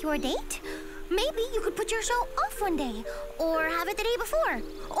flexible with your date? Maybe you could put your show off one day, or have it the day before,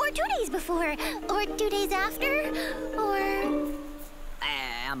 or 2 days before, or 2 days after, or...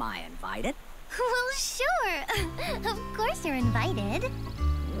 Am I invited? Well, sure. Of course you're invited.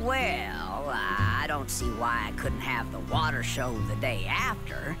 Well, I don't see why I couldn't have the water show the day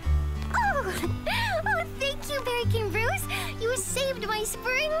after. Oh, thank you, Berrykin Bruce. You saved my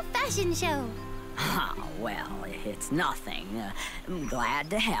spring fashion show. Oh, well, it's nothing. I'm glad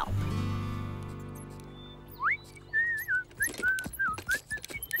to help.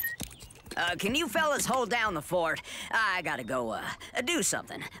 Can you fellas hold down the fort? I gotta go, do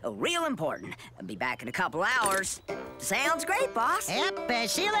something. Real important. I'll be back in a couple hours. Sounds great, boss. Yep,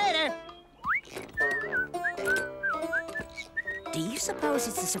 see you later. Do you suppose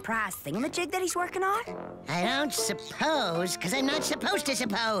it's a surprise thingamajig that he's working on? I don't suppose, because I'm not supposed to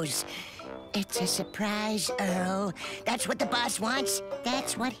suppose. It's a surprise, Earl. That's what the boss wants.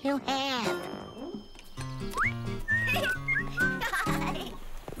 That's what he'll have.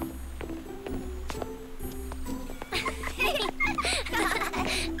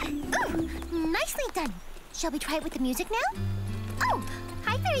 Ooh, nicely done. Shall we try it with the music now? Oh,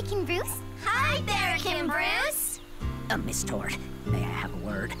 hi, Berrykin Bruce. Hi, Berrykin Bruce. Miss Tort, may I have a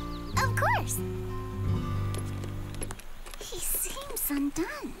word? Of course. He seems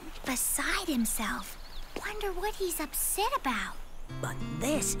undone, beside himself. Wonder what he's upset about. But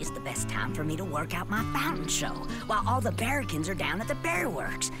this is the best time for me to work out my fountain show, while all the Berrykins are down at the Berry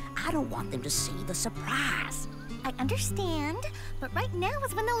Works. I don't want them to see the surprise. I understand, but right now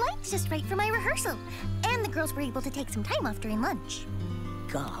is when the light's just right for my rehearsal. And the girls were able to take some time off during lunch.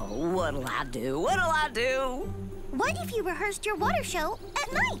 Oh, what'll I do? What'll I do? What if you rehearsed your water show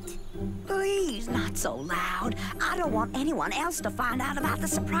at night? Please, not so loud. I don't want anyone else to find out about the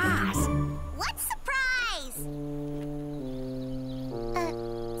surprise. What surprise?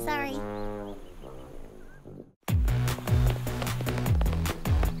 Sorry.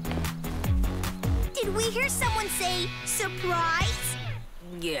 Did we hear someone say surprise?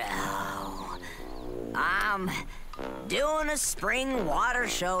 Yeah. I'm doing a spring water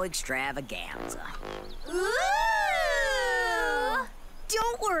show extravaganza. Ooh!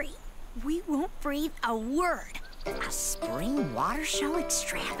 Don't worry. We won't breathe a word. A spring water show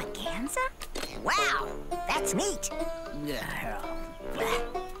extravaganza? Wow, that's neat.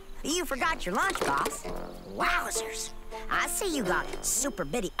 You forgot your lunch, boss. Wowzers. I see you got Super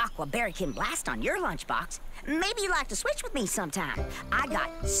Bitty Aqua Berrykin Blast on your lunchbox. Maybe you'd like to switch with me sometime. I got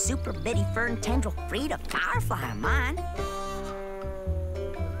Super Bitty Fern Tendril Frida Firefly on mine.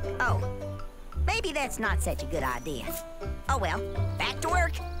 Oh, maybe that's not such a good idea. Oh well, back to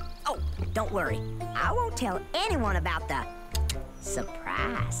work. Oh, don't worry. I won't tell anyone about the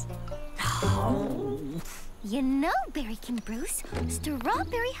surprise. Oh, You know, Berrykin Bruce,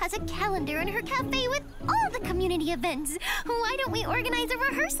 Strawberry has a calendar in her cafe with all the community events. Why don't we organize a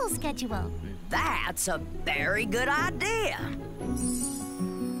rehearsal schedule? That's a very good idea.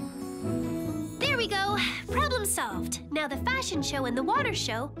 There we go. Problem solved. Now the fashion show and the water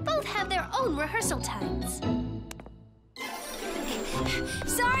show both have their own rehearsal times.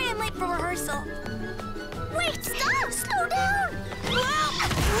 Sorry I'm late for rehearsal. Wait, stop! Slow down!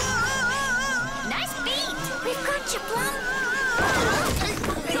 Nice beat! We've got you, Plum!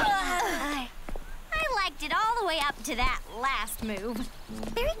 I liked it all the way up to that last move.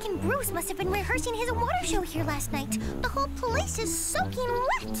 Berrykin Bruce must have been rehearsing his water show here last night. The whole place is soaking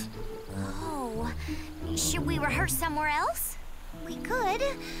wet. Oh, should we rehearse somewhere else? We could,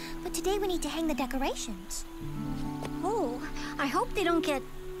 but today we need to hang the decorations. Oh, I hope they don't get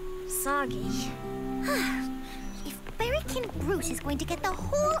soggy. If Berrykin Bruce is going to get the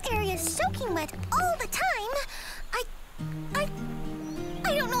whole area soaking wet all the time,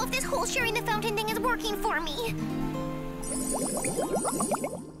 I don't know if this whole sharing the fountain thing is working for me.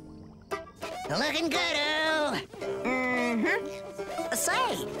 Looking good-o.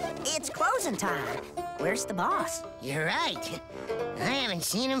 Say, it's closing time. Where's the boss? You're right. I haven't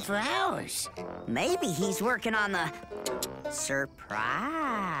seen him for hours. Maybe he's working on the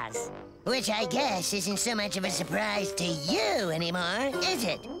surprise. Which I guess isn't so much of a surprise to you anymore, is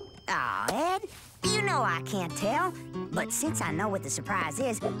it? Aw, Ed, you know I can't tell. But since I know what the surprise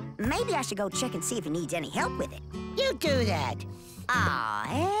is, maybe I should go check and see if he needs any help with it. You do that. Aw,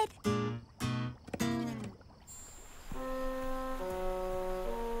 Ed.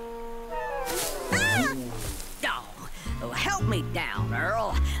 Oh, help me down,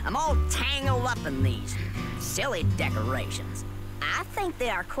 Earl. I'm all tangled up in these silly decorations. I think they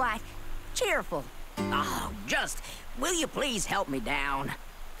are quite cheerful. Oh, will you please help me down?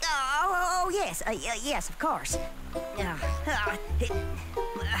 Oh, yes, yes, of course. Aha!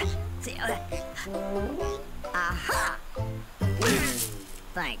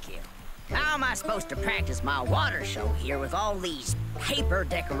 Thank you. How am I supposed to practice my water show here with all these paper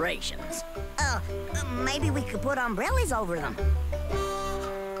decorations? Maybe we could put umbrellas over them.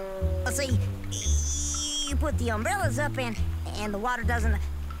 See, you put the umbrellas up and the water doesn't,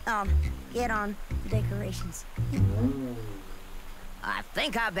 get on the decorations. I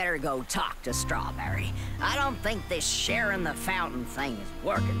think I better go talk to Strawberry. I don't think this sharing the fountain thing is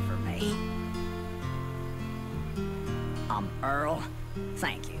working for me. Earl,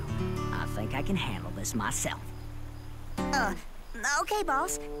 thank you. I think I can handle this myself. Okay,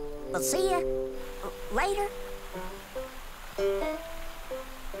 boss. We'll see ya later.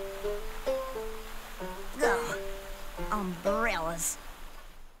 Ugh, umbrellas.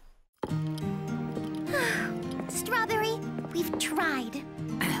 Strawberry, we've tried.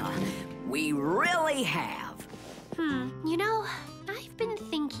 We really have. You know, I've been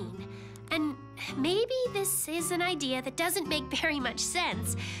thinking, and maybe this is an idea that doesn't make very much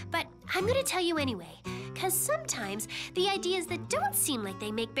sense, but I'm gonna tell you anyway, because sometimes the ideas that don't seem like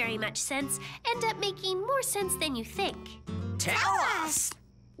they make very much sense end up making more sense than you think. Tell us!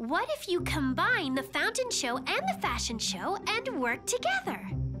 What if you combine the fountain show and the fashion show and work together?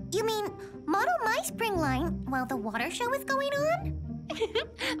 You mean model my spring line while the water show is going on?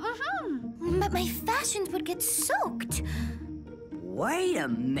 But my fashions would get soaked. Wait a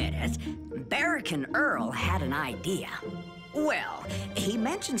minute. Berrykin Earl had an idea. Well, he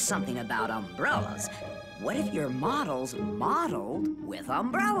mentioned something about umbrellas. What if your models modeled with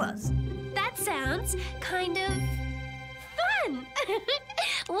umbrellas? That sounds kind of fun.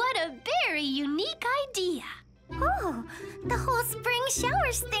 What a very unique idea. Oh, the whole spring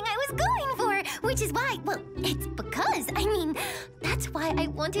showers thing I was going for, which is why, well, it's because, that's why I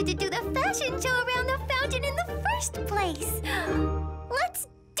wanted to do the fashion show around the fountain in the first place. Let's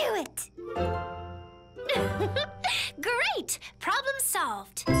do it. Great! Problem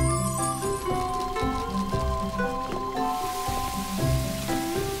solved.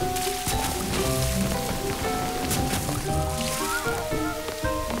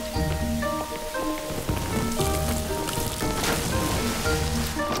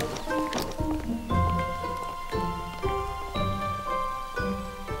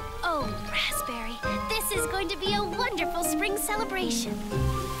 Oh, Raspberry, this is going to be a wonderful spring celebration.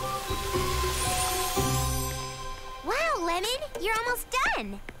 Wow, Lemon, you're almost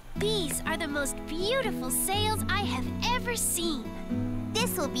done. These are the most beautiful sails I have ever seen.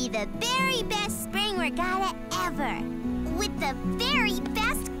 This will be the very best spring regatta ever, with the very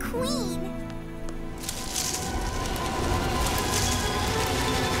best queen.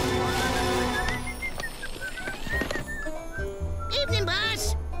 Evening,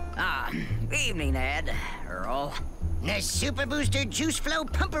 boss. Evening, Ed. Earl. The Super Booster Juice Flow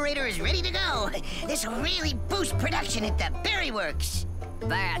Pumperator is ready to go. This will really boost production at the Berry Works.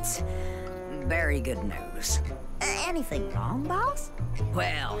 That's very good news. Anything wrong, boss?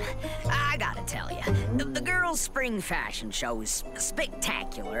 Well, I gotta tell you, the girls' spring fashion show is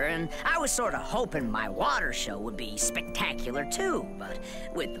spectacular, and I was sort of hoping my water show would be spectacular too, but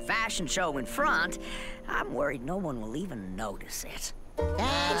with the fashion show in front, I'm worried no one will even notice it.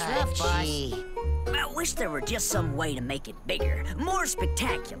 That's rough, boss. I wish there were just some way to make it bigger, more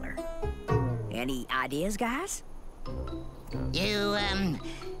spectacular. Any ideas, guys? You,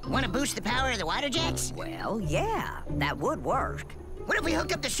 want to boost the power of the water jets? Well, yeah, that would work. What if we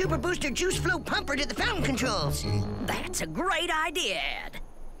hook up the Super Booster Juice Flow Pumper to the fountain controls? That's a great idea, Ed.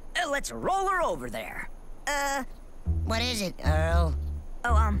 Let's roll her over there. What is it, Earl?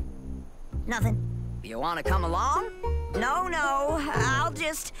 Oh, nothing. You want to come along? No, I'll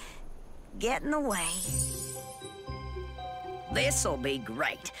just get in the way. This'll be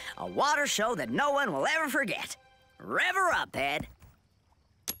great. A water show that no one will ever forget. Rev her up, Ed.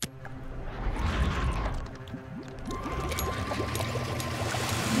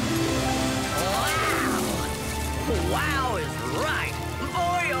 Wow is right.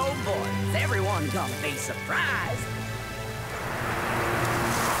 Boy, oh boy, is everyone gonna be surprised.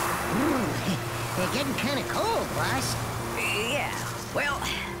 They're getting kind of cold, boss. Yeah, well,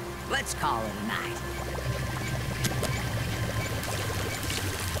 let's call it a night.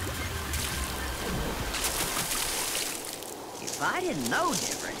 If I didn't know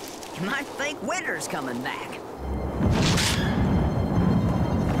different, you might think winter's coming back.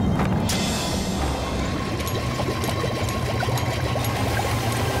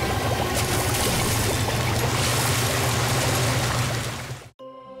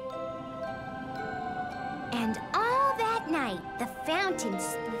 And all that night, the fountain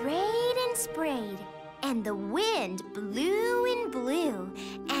sprayed and sprayed, and the wind blew and blew,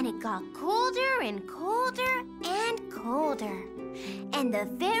 and it got colder and colder and colder. And the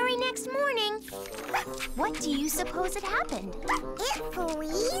very next morning, what do you suppose had happened? It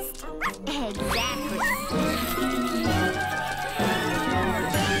freezed? Exactly.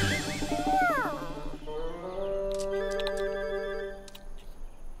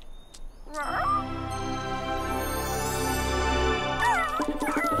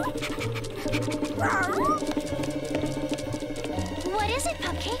 What is it,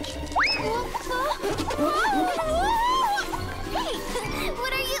 Pupcake? Hey,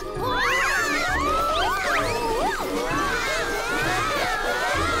 what are you...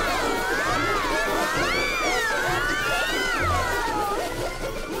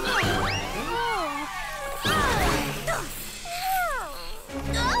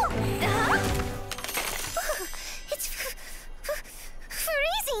 It's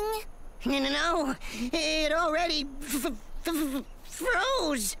freezing. No, it already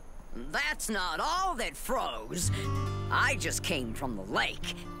froze. That's not all that froze. I just came from the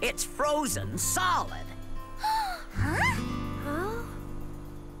lake. It's frozen solid. Huh?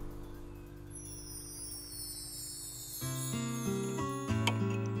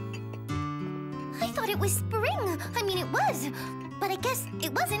 I thought it was spring. I mean, it was. But I guess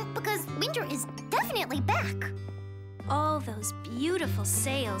it wasn't because winter is definitely back. All those beautiful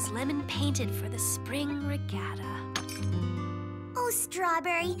sails lemon painted for the spring regatta. Oh,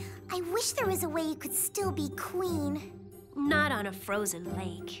 Strawberry, I wish there was a way you could still be queen. Not on a frozen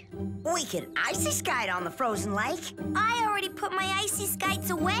lake. We could icy skate on the frozen lake. I already put my icy skates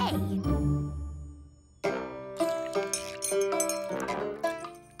away.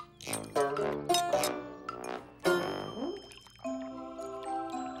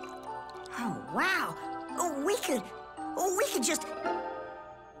 Oh, wow. We could just...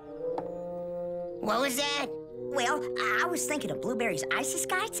 What was that? Well, I was thinking of Blueberry's icy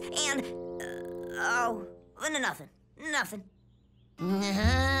skates and... oh, nothing.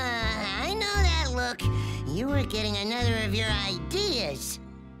 I know that look. You were getting another of your ideas.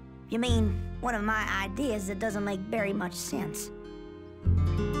 You mean one of my ideas that doesn't make very much sense?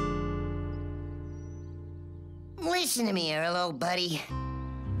 Listen to me, Earl, old buddy.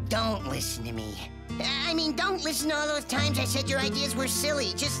 Don't listen to me. I mean, don't listen to all those times I said your ideas were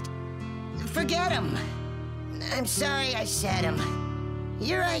silly. Just forget them. I'm sorry I said them.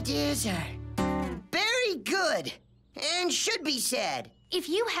 Your ideas are very good and should be said. If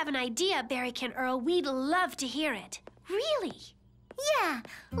you have an idea, Berry and Earl, we'd love to hear it. Really. Yeah,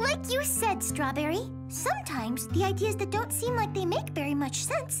 like you said, Strawberry. Sometimes the ideas that don't seem like they make very much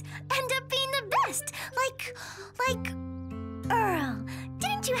sense end up being the best. Like, Earl,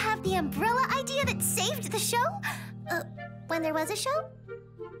 didn't you have the umbrella idea that saved the show? When there was a show?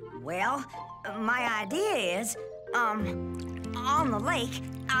 Well, my idea is, on the lake,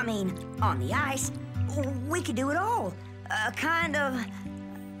 on the ice, we could do it all. Kind of,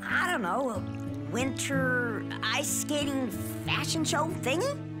 I don't know, winter ice skating fashion show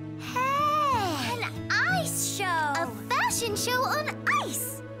thingy? Hey! An ice show! A fashion show on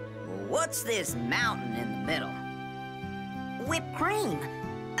ice! What's this mountain in the middle? Whipped cream.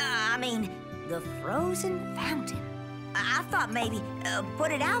 The frozen fountain. I thought maybe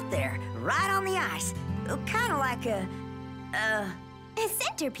put it out there, right on the ice. Kind of like a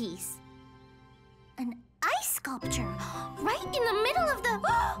centerpiece. An ice sculpture, right in the middle of the...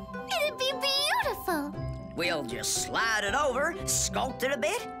 It'd be beautiful. We'll just slide it over, sculpt it a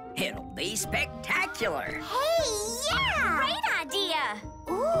bit. It'll be spectacular. Hey, yeah! Great idea.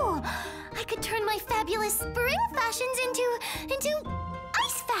 Ooh, I could turn my fabulous spring fashions into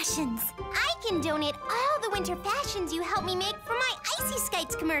ice fashions. I can donate all the winter fashions you helped me make for my Icy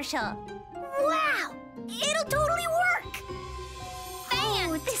Skites commercial. Wow! It'll totally work!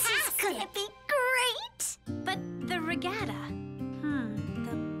 Fantastic! This is gonna be great! But the regatta.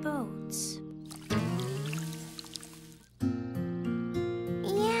 The boats.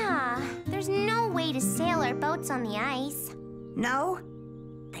 Yeah, there's no way to sail our boats on the ice. No,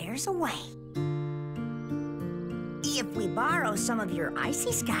 there's a way. If we borrow some of your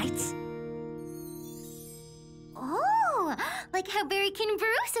Icy Skites. Oh, like how Berrykin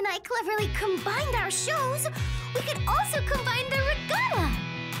Bruce and I cleverly combined our shows, we could also combine the regatta.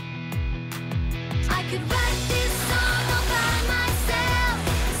 I could write this song all by myself,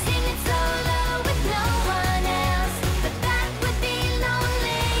 sing it solo with no one else, but that would be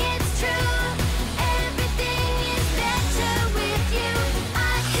lonely, it's true. Everything is better with you.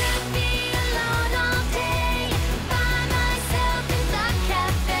 I could be alone all day, by myself in the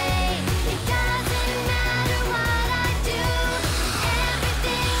cafe. It doesn't matter what I do,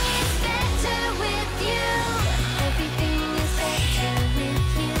 everything is better with you. Everything is better with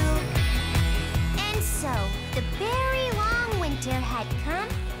you. And so, the very long winter had come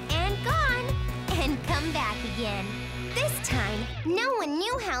and gone and come back again. This time, no one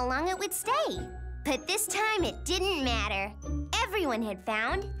knew how long it would stay. But this time, it didn't matter. Everyone had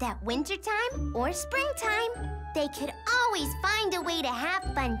found that wintertime or springtime, they could always find a way to have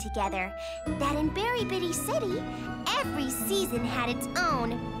fun together. That in Berry Bitty City, every season had its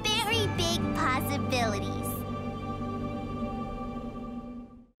own very big possibilities.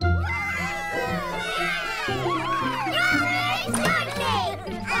 Strawberry Shortcake!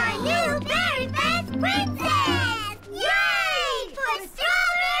 Our new very best princess! Yay! For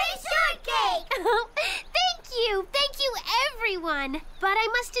Strawberry Shortcake! Thank you, everyone. But I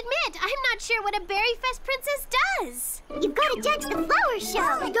must admit, I'm not sure what a Berry Fest princess does. You've got to judge the flower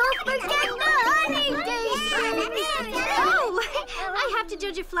show. Don't forget the honey tasting. Oh, I have to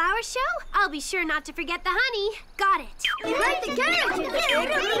judge a flower show? I'll be sure not to forget the honey. Got it. Right the carriages.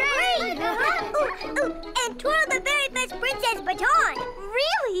 And twirl the Berry Fest princess baton.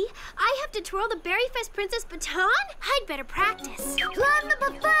 Really? I have to twirl the Berry Fest princess baton? I'd better practice. Climb the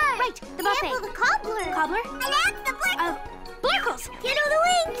buffet. Right, the buffet. Sample the cobbler. Cobbler? Announce the blick. Blurkles. Handle the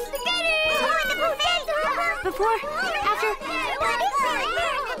wings. Spaghetti. Oh, the buffet. Before, after.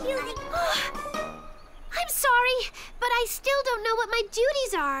 I'm sorry, but I still don't know what my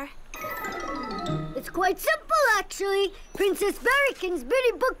duties are. It's quite simple, actually. Princess Berrykin's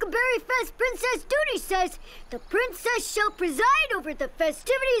Bitty Book of Berry Fest Princess Duty says the princess shall preside over the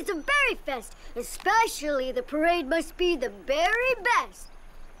festivities of Berry Fest. Especially the parade must be the very best.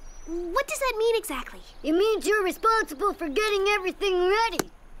 What does that mean exactly? It means you're responsible for getting everything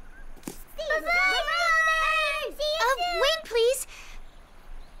ready. Wait, please.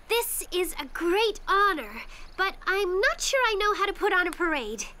 This is a great honor, but I'm not sure I know how to put on a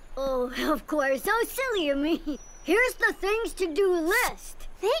parade. Oh, of course. How silly of me. Here's the things to do list.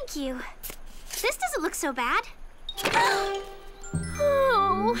 Thank you. This doesn't look so bad.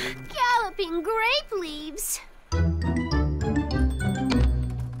 Oh, galloping grape leaves.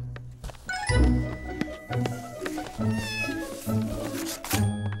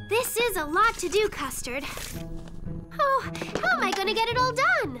 This is a lot to do, Custard. Oh, how am I going to get it all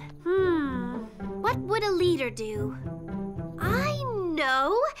done? What would a leader do? I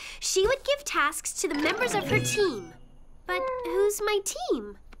know. She would give tasks to the members of her team. But who's my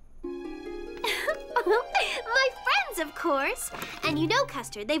team? My friends, of course. And you know,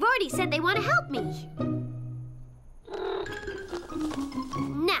 Custard, they've already said they want to help me.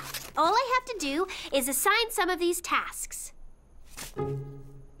 Now, all I have to do is assign some of these tasks.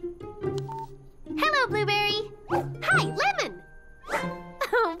 Hello, Blueberry. Hi, Lemon.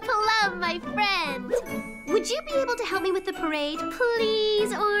 Oh, Plum, my friend. Would you be able to help me with the parade,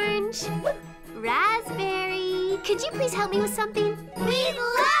 please, Orange? could you please help me with something? We'd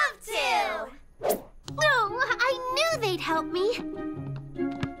love to! Oh, I knew they'd help me.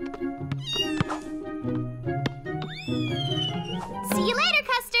 See you later,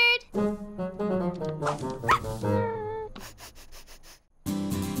 Custard!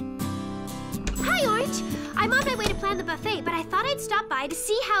 Hi, Orange. I'm on my way to plan the buffet, but I thought I'd stop by to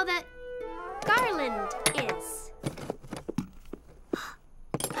see how the garland is.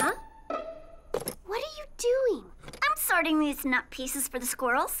 Huh? What are you doing? I'm sorting these nut pieces for the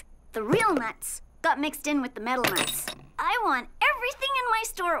squirrels. The real nuts got mixed in with the metal nuts. I want everything in my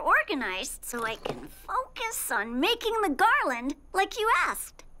store organized so I can focus on making the garland like you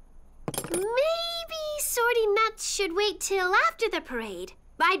asked. Maybe sorting nuts should wait till after the parade.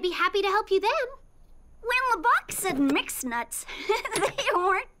 I'd be happy to help you then. When the box said mixed nuts, they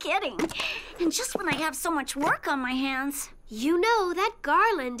weren't kidding. And just when I have so much work on my hands. You know, that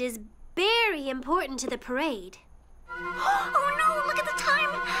garland is very important to the parade. Oh no, look at the time.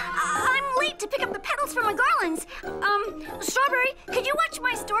 I'm late to pick up the petals for my garlands. Strawberry, could you watch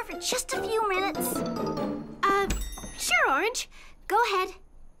my store for just a few minutes? Sure, Orange. Go ahead.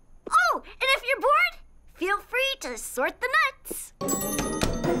 Oh, and if you're bored, feel free to sort the nuts.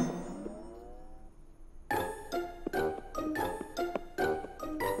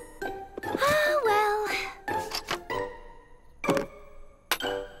 Oh, well.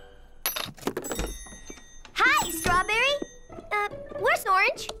 Hi, Strawberry. Where's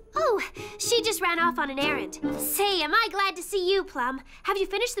Orange? Oh, she just ran off on an errand. Say, am I glad to see you, Plum. Have you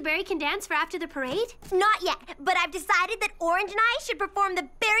finished the berrykin dance for after the parade? Not yet, but I've decided that Orange and I should perform the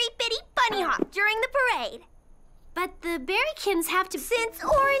Berry Bitty Bunny Hop during the parade. But the berrykins have to... Since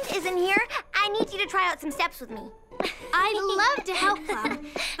Orange isn't here, I need you to try out some steps with me. I'd love to help, Plum,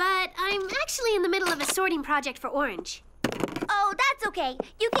 but I'm actually in the middle of a sorting project for Orange. Oh, that's okay.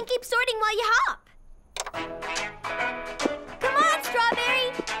 You can keep sorting while you hop. Come on,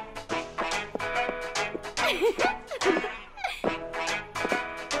 Strawberry.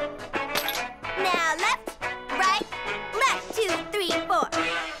 Now left, right, left, 2, 3, 4.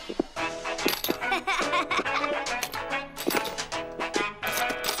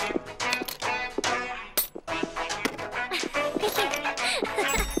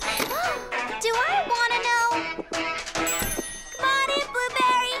 Do I want to know? Come on in,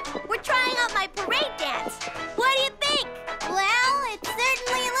 Blueberry. We're trying out my parade dance. What do you think? Well, it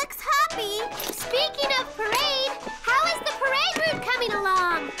certainly looks hoppy. Speaking of parade, how is the parade route coming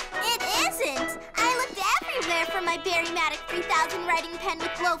along? It isn't. I looked everywhere for my Berrymatic 3000 writing pen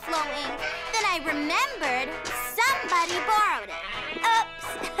with low-flow ink. Then I remembered somebody borrowed it. Oops.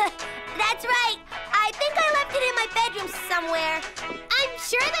 That's right. I think I left it in my bedroom somewhere. I'm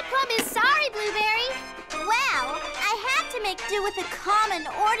sure that Plum is sorry, Blueberry. Well, I had to make do with a common,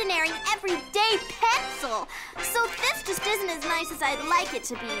 ordinary, everyday pencil. So this just isn't as nice as I'd like it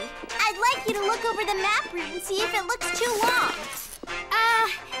to be. I'd like you to look over the map route and see if it looks too long.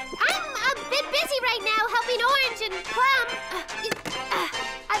 I'm a bit busy right now helping Orange and Plum.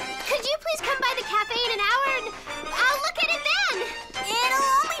 Could you please come by the cafe in an hour and I'll look at it then? It'll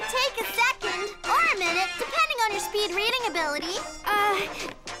only take a second or a minute, depending on your speed reading ability.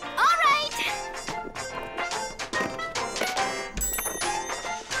 All right.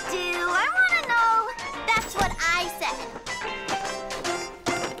 Do I want to know? That's what I said.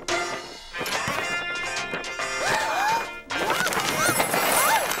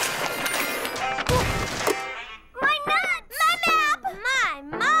 My nut! My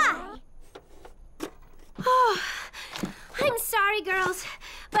map! My! Oh, I'm sorry, girls,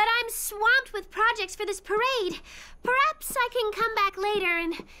 but I'm swamped with projects for this parade. Perhaps I can come back later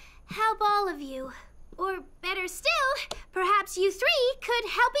and help all of you. Or better still, perhaps you three could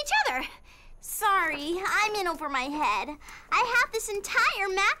help each other. Sorry, I'm in over my head. I have this entire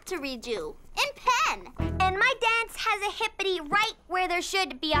map to redo, in pen. And my dance has a hippity right where there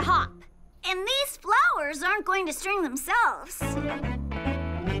should be a hop. And these flowers aren't going to string themselves.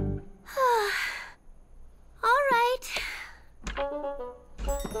 All right.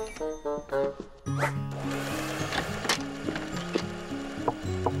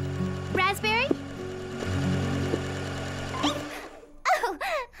 Raspberry? Oh,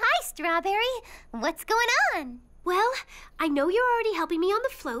 hi, Strawberry. What's going on? Well, I know you're already helping me on the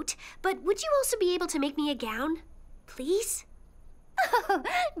float, but would you also be able to make me a gown? Please? Oh,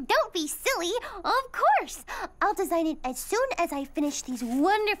 don't be silly. Of course. I'll design it as soon as I finish these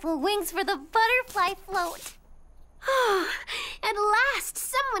wonderful wings for the butterfly float. Oh, at last,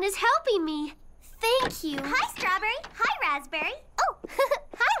 someone is helping me. Thank you. Hi, Strawberry. Hi, Raspberry. Oh,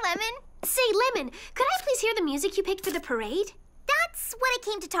 hi, Lemon. Say, Lemon, could I please hear the music you picked for the parade? That's what I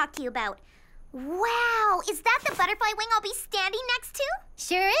came to talk to you about. Wow, is that the butterfly wing I'll be standing next to?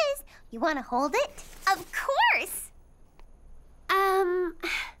 Sure is. You want to hold it? Of course.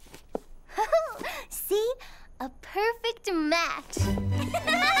 See? A perfect match.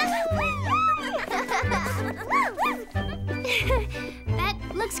 That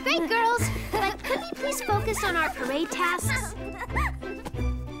looks great, girls. But could we please focus on our parade tasks?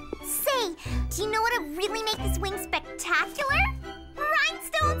 Say, do you know what would really make this wing spectacular?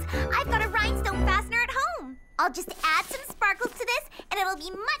 Rhinestones! I've got a rhinestone fastener at home. I'll just add some sparkles to this, and it'll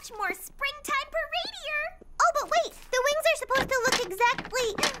be much more springtime paradier. Oh, but wait, the wings are supposed to look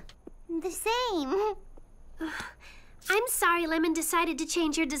exactly the same. I'm sorry Lemon decided to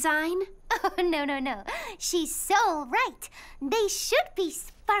change your design. Oh, no. She's so right. They should be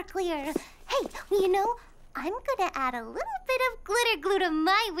sparklier. Hey, you know, I'm gonna add a little bit of glitter glue to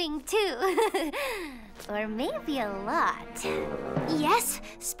my wing, too. Or maybe a lot. Yes,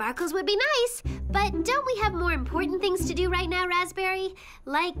 sparkles would be nice. But don't we have more important things to do right now, Raspberry?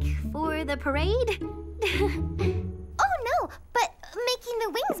 Like for the parade? Oh, no, but making the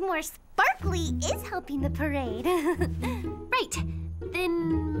wings more sparkly is helping the parade. Right.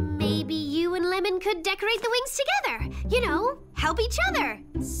 Then maybe you and Lemon could decorate the wings together. You know, help each other.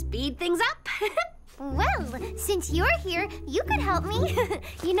 Speed things up. Well, since you're here, you could help me.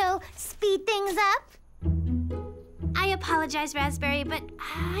 You know, speed things up. I apologize, Raspberry, but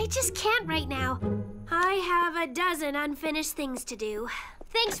I just can't right now. I have a dozen unfinished things to do.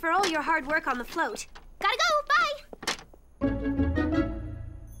 Thanks for all your hard work on the float. Gotta go, bye!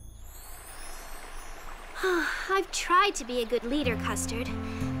 I've tried to be a good leader, Custard,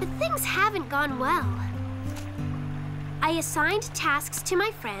 but things haven't gone well. I assigned tasks to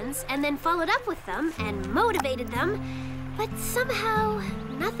my friends and then followed up with them and motivated them, but somehow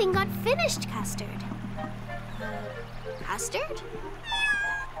nothing got finished, Custard. Custard?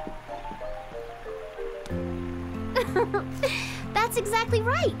 That's exactly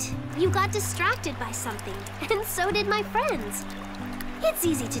right. You got distracted by something, and so did my friends. It's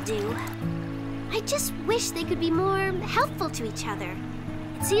easy to do. I just wish they could be more helpful to each other.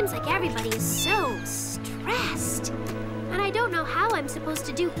 It seems like everybody is so stressed. And I don't know how I'm supposed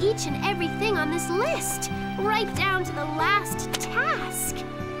to do each and everything on this list, right down to the last task.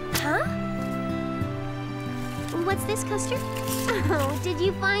 Huh? What's this, Custard? Oh, did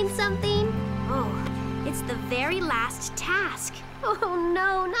you find something? Oh, it's the very last task. Oh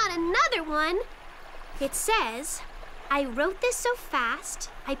no, not another one. It says, I wrote this so fast,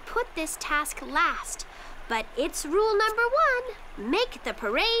 I put this task last. But it's rule number 1, make the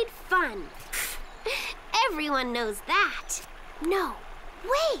parade fun. Everyone knows that. No,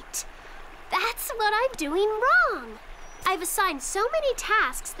 wait. That's what I'm doing wrong. I've assigned so many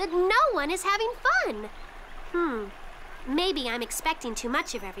tasks that no one is having fun. Maybe I'm expecting too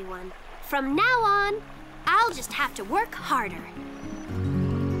much of everyone. From now on, I'll just have to work harder.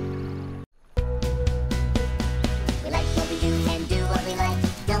 We like what we do and do what we like.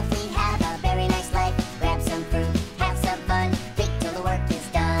 Don't we have a very nice life? Grab some fruit, have some fun, wait till the work is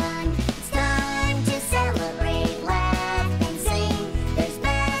done. It's time to celebrate, laugh and sing. There's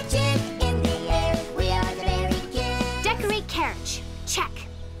magic in the air. We are the Berry Kids. Decorate carriage. Check.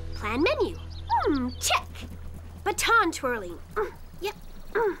 Plan menu. Check. Baton twirling. Yep.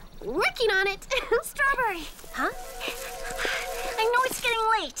 Working on it. Strawberry. Huh? I know it's getting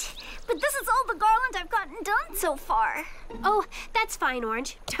late, but this is all the garland I've gotten done so far. Oh, that's fine,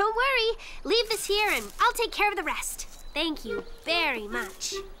 Orange. Don't worry. Leave this here and I'll take care of the rest. Thank you very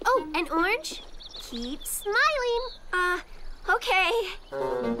much. Oh, and Orange, keep smiling. Okay.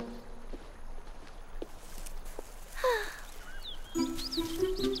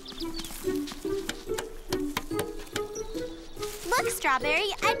 Look,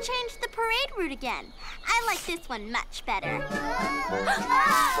 Strawberry, I changed the parade route again. I like this one much better.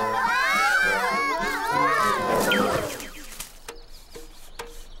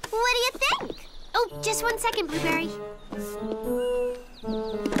 What do you think? Oh, just 1 second, Blueberry.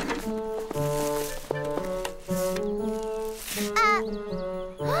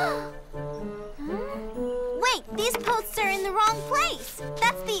 Wait, these posts are in the wrong place.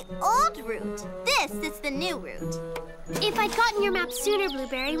 That's the old route. This is the new route. If I'd gotten your map sooner,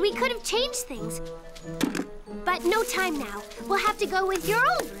 Blueberry, we could have changed things. But no time now. We'll have to go with your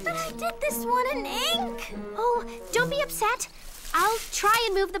old route. But I did this one in ink. Oh, don't be upset. I'll try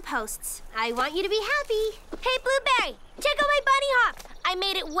and move the posts. I want you to be happy. Hey, Blueberry, check out my bunny hop. I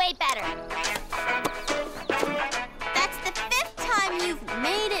made it way better. That's the 5th time you've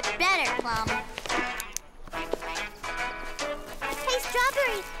made it better, Plum. Hey,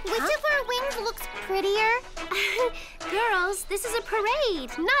 Strawberry, which of our wings looks prettier? Girls, this is a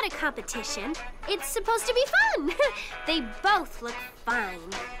parade, not a competition. It's supposed to be fun. They both look fine.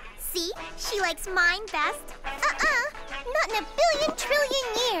 See? She likes mine best. Not in a billion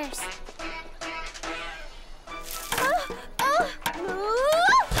trillion years.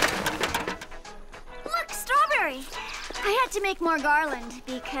 Look, Strawberry! I had to make more garland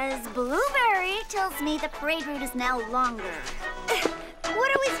because Blueberry tells me the parade route is now longer. What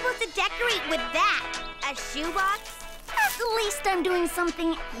are we supposed to decorate with that? A shoebox? At least I'm doing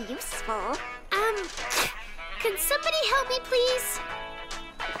something useful. Can somebody help me, please?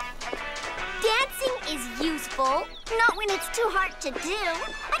 Dancing is useful. Not when it's too hard to do.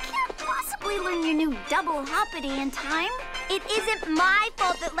 I can't possibly learn your new double hoppity in time. It isn't my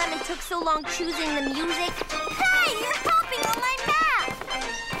fault that Lemon took so long choosing the music. Hey, you're hopping on my map!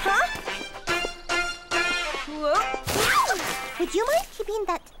 Huh? Whoa. Would you mind keeping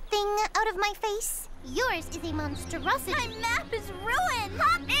that thing out of my face? Yours is a monstrosity. My map is ruined.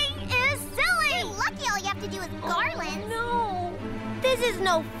 Hopping is silly. You're lucky all you have to do is garland. No. This is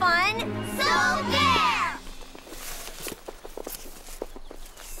no fun. So there!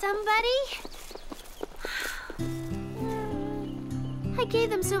 Somebody? I gave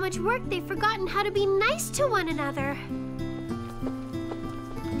them so much work, they've forgotten how to be nice to one another.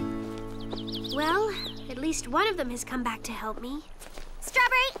 Well, at least one of them has come back to help me.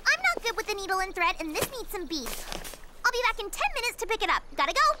 Strawberry, I'm not good with the needle and thread, and this needs some beads. I'll be back in 10 minutes to pick it up.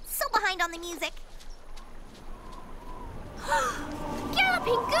 Gotta go. So behind on the music.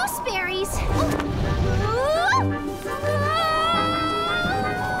 Galloping gooseberries!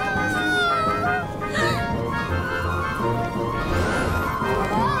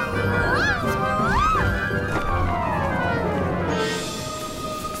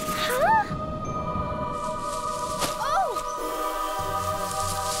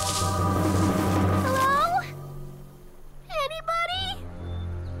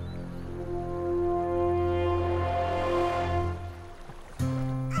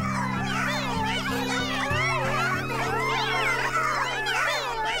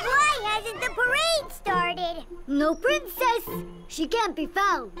 No princess! She can't be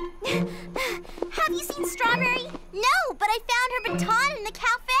found. Have you seen Strawberry? No, but I found her baton in the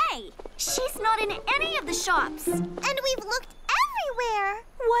cafe. She's not in any of the shops. And we've looked everywhere.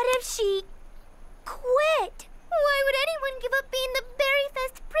 What if she quit? Why would anyone give up being the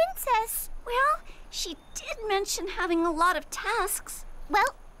Berryfest princess? Well, she did mention having a lot of tasks.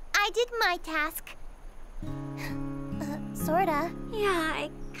 Well, I did my task. Sorta. Yeah,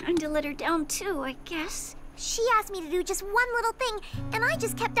 I kinda let her down too, I guess. She asked me to do just one little thing, and I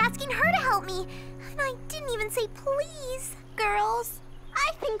just kept asking her to help me. And I didn't even say please. Girls,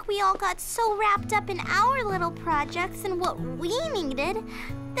 I think we all got so wrapped up in our little projects and what we needed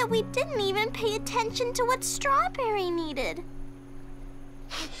that we didn't even pay attention to what Strawberry needed.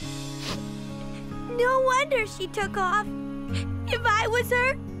 No wonder she took off. If I was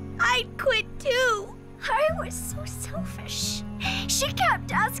her, I'd quit too. I was so selfish. She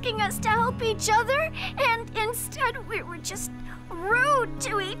kept asking us to help each other, and instead we were just rude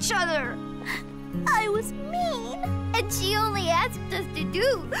to each other. I was mean, and she only asked us to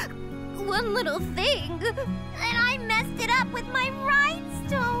do one little thing, and I messed it up with my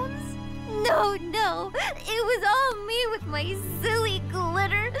rhinestones. No, it was all me with my silly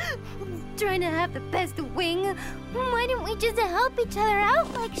glitter, trying to have the best wing. Why didn't we just help each other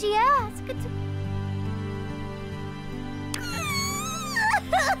out like she asked?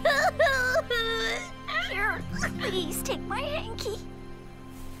 Here, please take my hanky.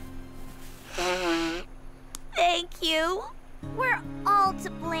 Thank you. We're all to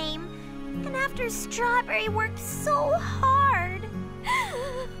blame. And after Strawberry worked so hard.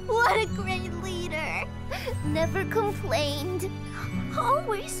 What a great leader. Never complained.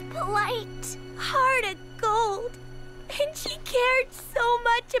 Always polite. Heart of gold. And she cared so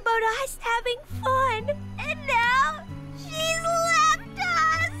much about us having fun. And now she's left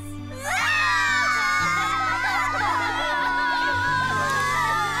us.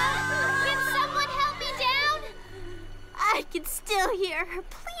 Can someone help me down? I can still hear her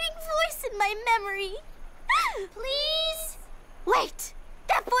pleading voice in my memory. Please? Wait,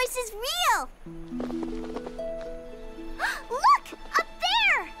 that voice is real. Look, up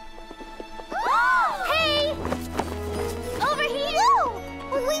there. Hey! Over here.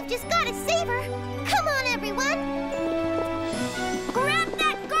 Whoa, we've just got to save her. Come on, everyone. Grab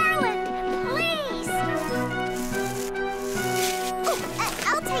that garland, please. Oh,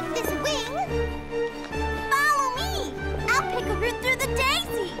 I'll take this wing. Follow me. I'll pick a route through the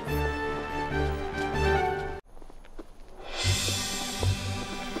daisies.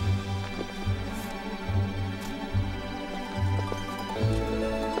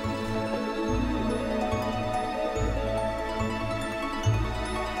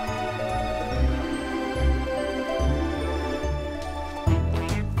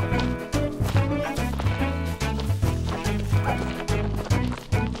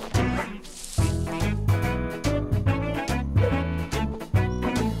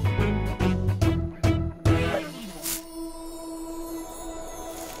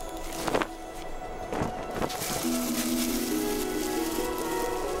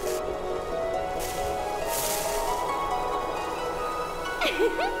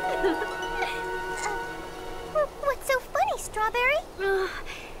 What's so funny, Strawberry?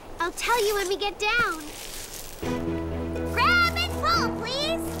 I'll tell you when we get down. Grab and pull,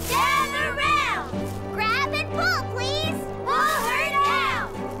 please. Gather round. Grab and pull, please. Pull her down.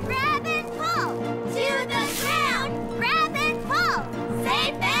 Grab and pull. To the ground. Grab and pull.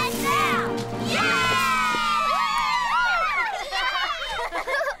 Safe and sound.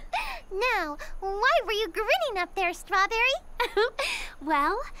 Now, why were you grinning up there, Strawberry?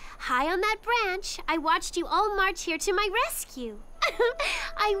 Well, high on that branch, I watched you all march here to my rescue.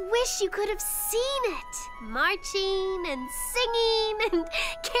 I wish you could have seen it. Marching and singing and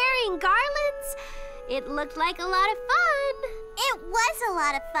carrying garlands. It looked like a lot of fun. It was a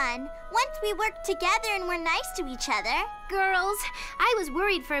lot of fun. Once we worked together and were nice to each other. Girls, I was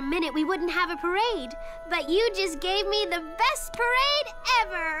worried for a minute we wouldn't have a parade. But you just gave me the best parade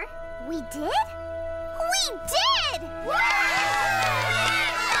ever. We did? We did!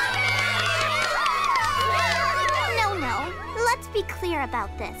 No. Let's be clear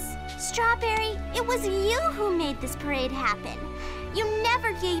about this. Strawberry, it was you who made this parade happen. You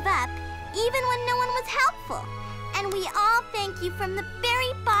never gave up, even when no one was helpful. And we all thank you from the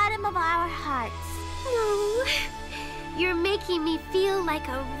very bottom of our hearts. Oh, you're making me feel like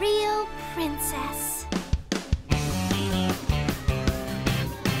a real princess.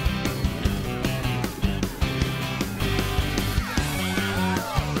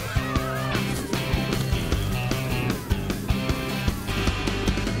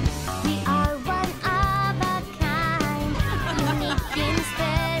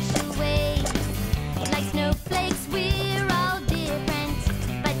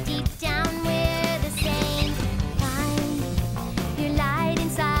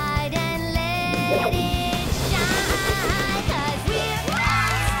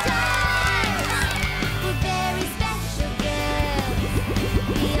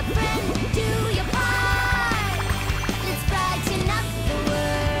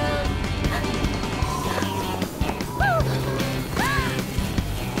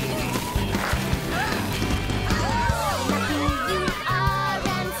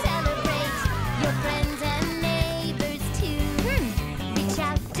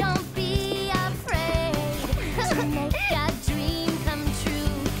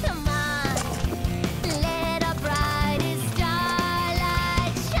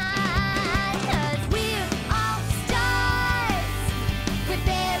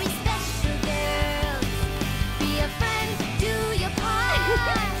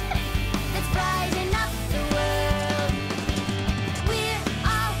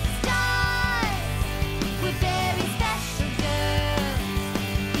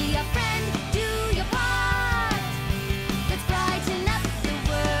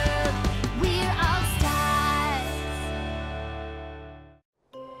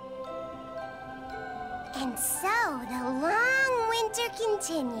 And so the long winter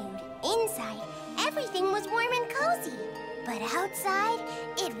continued. Inside, everything was warm and cozy. But outside,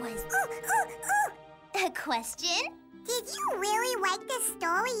 it was... A question? Did you really write this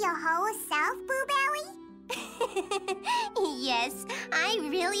story your whole self, Blueberry? Yes, I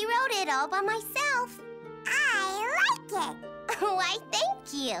really wrote it all by myself. I like it. Why,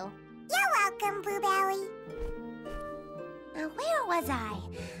 thank you. You're welcome, Blueberry. Where was I?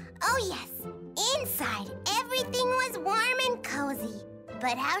 Oh, yes. Inside, everything was warm and cozy.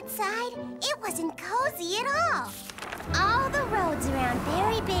 But outside, it wasn't cozy at all. All the roads around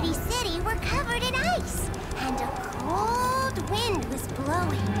Berry Bitty City were covered in ice, and a cold wind was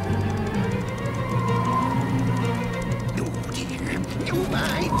blowing. Oh,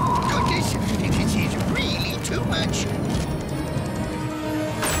 my goodness. This is really too much.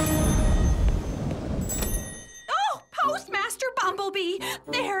 Postmaster Bumblebee,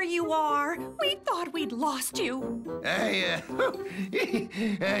 there you are. We thought we'd lost you. I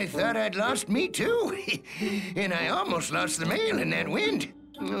thought I'd lost me too. And I almost lost the mail in that wind.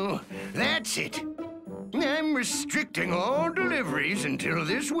 Oh, that's it. I'm restricting all deliveries until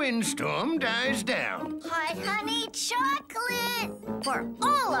this windstorm dies down. Hot honey chocolate for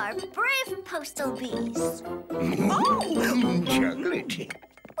all our brave postal bees. Oh! Chocolate.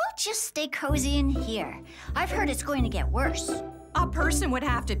 We'll just stay cozy in here. I've heard it's going to get worse. A person would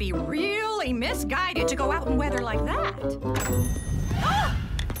have to be really misguided to go out in weather like that.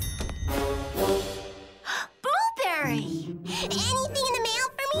 Blueberry! Anything in the mail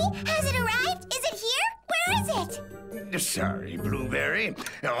for me? Has it arrived? Is it here? Where is it? Sorry, Blueberry.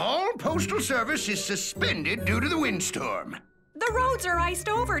 All postal service is suspended due to the windstorm. The roads are iced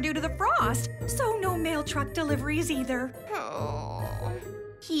over due to the frost, so no mail truck deliveries either. Oh.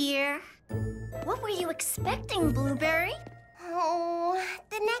 Here. What were you expecting, Blueberry? Oh,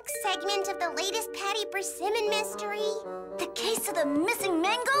 the next segment of the latest Patty Persimmon mystery. The case of the missing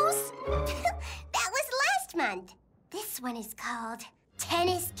mangoes? That was last month. This one is called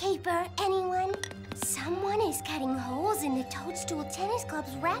Tennis Caper, anyone? Someone is cutting holes in the Toadstool Tennis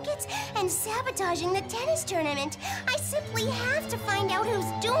Club's rackets and sabotaging the tennis tournament. I simply have to find out who's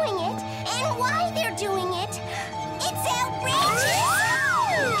doing it and why they're doing it. It's outrageous!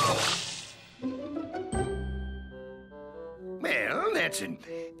 Well, that's an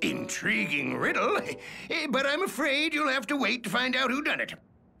intriguing riddle, but I'm afraid you'll have to wait to find out who done it.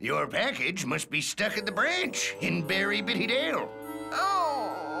 Your package must be stuck at the branch in Berry Bitty Dale.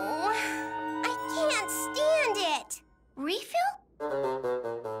 Oh, I can't stand it. Refill?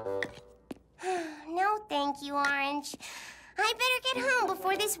 No, thank you, Orange. I better get home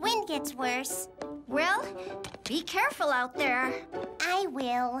before this wind gets worse. Well, be careful out there. I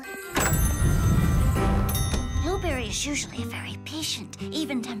will. Blueberry is usually a very patient,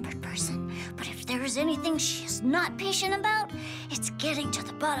 even-tempered person. But if there is anything she is not patient about, it's getting to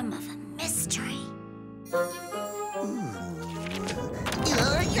the bottom of a mystery.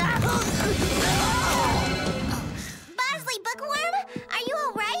 Bosley Bookworm, are you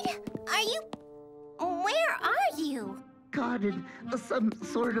all right? Where are you? Caught in some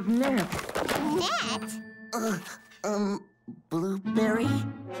sort of net. Net? Blueberry?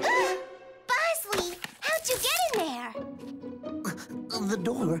 Bosley, how'd you get in there? The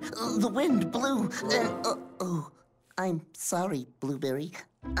door, the wind blew, and oh, I'm sorry, Blueberry.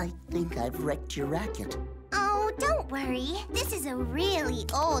 I think I've wrecked your racket. Oh, don't worry. This is a really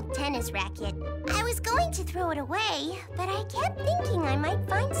old tennis racket. I was going to throw it away, but I kept thinking I might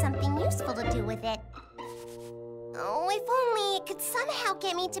find something useful to do with it. Oh, if only it could somehow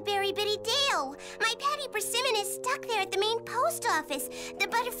get me to Berry Bitty Dale. My Patty Persimmon is stuck there at the main post office. The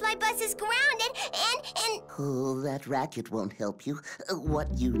butterfly bus is grounded, and... Oh, that racket won't help you.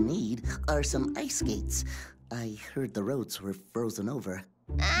 What you need are some ice skates. I heard the roads were frozen over.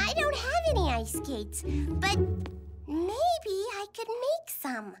 I don't have any ice skates, but maybe I could make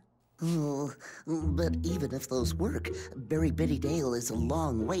some. Oh, but even if those work, Berry Bitty Dale is a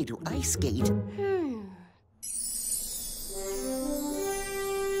long way to ice skate.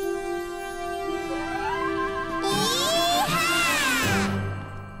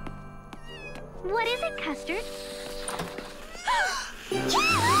 What is it, Custard?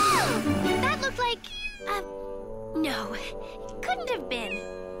 That looked like... no, it couldn't have been.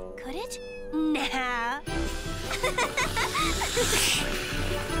 Could it? Nah.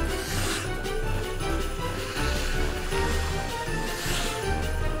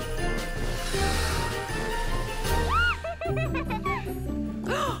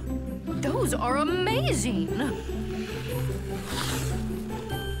 Those are amazing.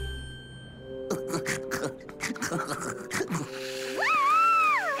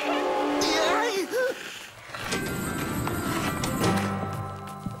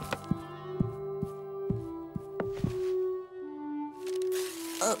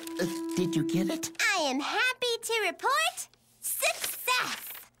 Did you get it? I am happy to report success!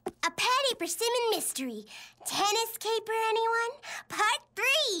 A Patty Persimmon mystery. Tennis Caper, anyone? Part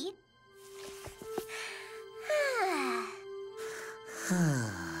 3.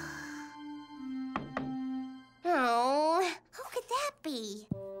 Oh, who could that be?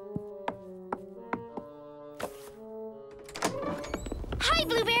 Hi,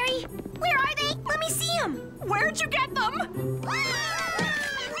 Blueberry. Where are they? Let me see them. Where'd you get them?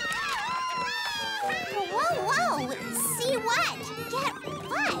 Whoa, whoa! See what? Get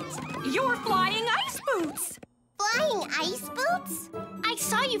what? Your flying ice boots. Flying ice boots? I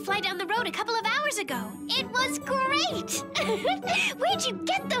saw you fly down the road a couple of hours ago. It was great. Where'd you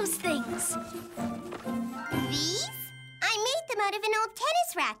get those things? These? I made them out of an old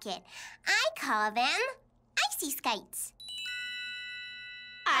tennis racket. I call them icy skites.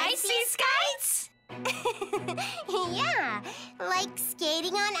 Icy skites? Yeah, like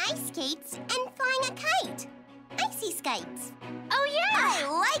skating on ice skates and flying a kite. Icy skites. Oh, yeah.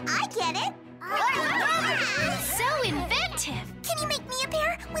 I get it. So inventive. Can you make me a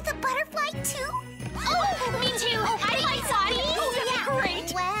pair with a butterfly, too? Oh, me too. I'd like Saudi. Oh, yeah.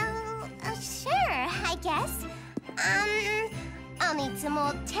 Great. Well, sure, I guess. I'll need some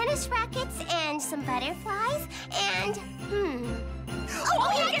old tennis rackets and some butterflies and,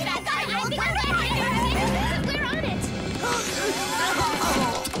 Oh, yeah, get that. I think we're on it.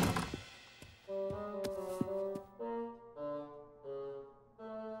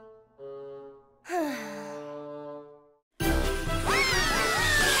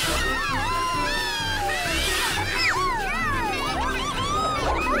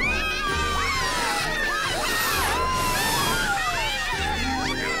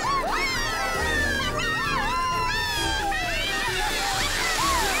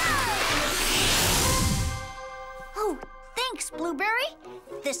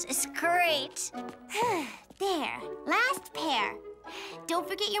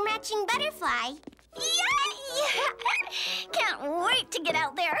 forget your matching butterfly. Yay! Can't wait to get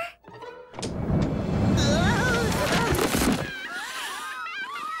out there.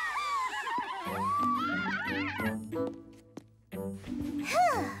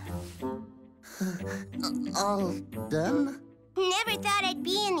 All done? Never thought I'd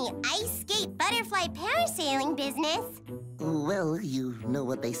be in the ice skate butterfly parasailing business. Well, you know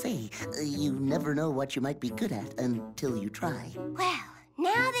what they say. You never know what you might be good at until you try. Well,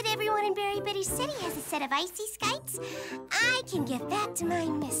 now that everyone in Berry Bitty City has a set of icy skates, I can get back to my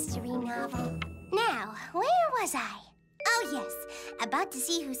mystery novel. Now, where was I? Oh, yes, about to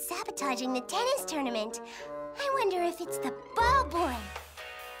see who's sabotaging the tennis tournament. I wonder if it's the ball boy.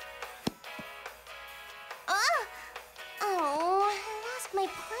 Oh, I lost my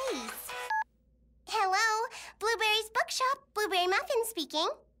place. Hello, Blueberry's Bookshop. Blueberry Muffin speaking.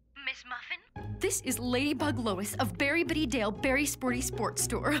 Miss Muffin? This is Ladybug Lois of Berry Bitty Dale Berry Sporty Sports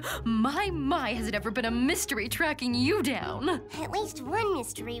Store. My, has it ever been a mystery tracking you down? At least one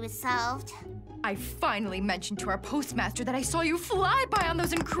mystery was solved. I finally mentioned to our postmaster that I saw you fly by on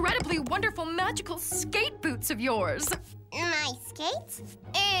those incredibly wonderful magical skate boots of yours. My skates?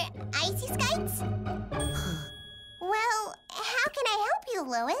 Icy skates? Well, how can I help you,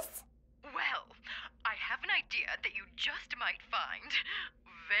 Lois? Well, I have an idea that you just might find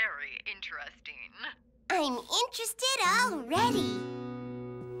very interesting. I'm interested already.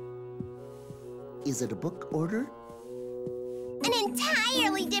 Is it a book order? An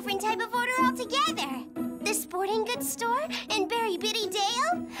entirely different type of order altogether. The sporting goods store in Berry Bitty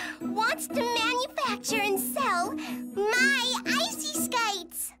Dale wants to manufacture and sell my icy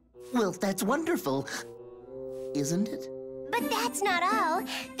skates. Well, that's wonderful. Isn't it? But that's not all.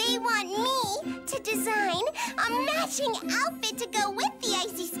 They want me to design a matching outfit to go with the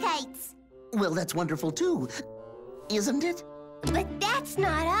icy skates. Well, that's wonderful too. Isn't it? But that's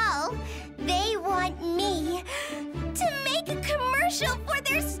not all. They want me to make a commercial for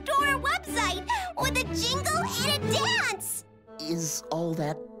their store website with a jingle and a dance. Is all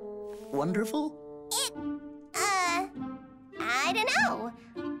that wonderful? I don't know.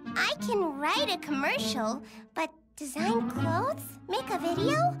 I can write a commercial, but design clothes, make a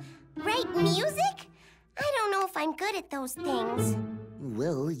video, write music? I don't know if I'm good at those things.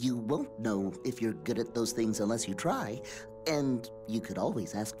 Well, you won't know if you're good at those things unless you try. And you could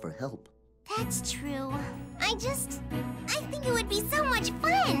always ask for help. That's true. I think it would be so much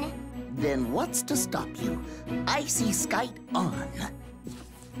fun. Then what's to stop you? Icy skate on.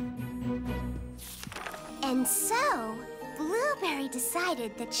 And so, Blueberry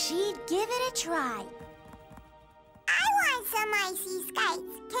decided that she'd give it a try. I want some icy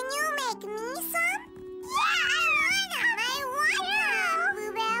skates. Can you make me some? Yeah, I want them.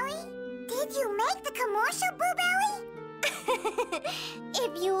 Blueberry? Did you make the commercial, Blueberry?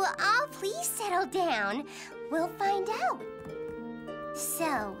 If you will all please settle down, we'll find out.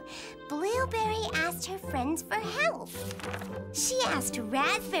 So, Blueberry asked her friends for help. She asked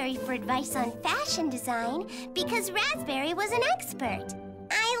Raspberry for advice on fashion design because Raspberry was an expert.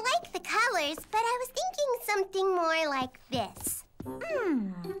 I like the colors, but I was thinking something more like this.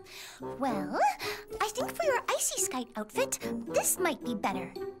 Well, I think for your icy skate outfit, this might be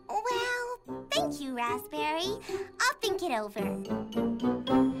better. Well, thank you, Raspberry. I'll think it over.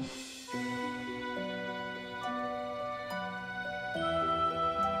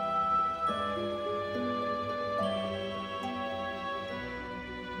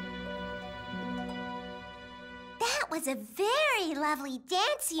 That was a very lovely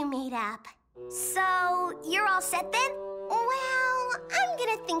dance you made up. So, you're all set then? Well, I'm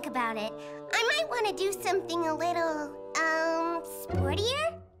gonna think about it. I might want to do something a little,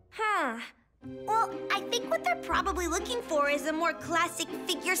 sportier? Well, I think what they're probably looking for is a more classic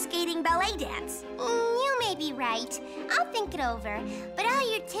figure skating ballet dance. You may be right. I'll think it over. But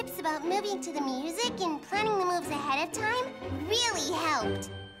all your tips about moving to the music and planning the moves ahead of time really helped.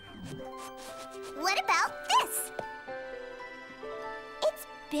 What about this? It's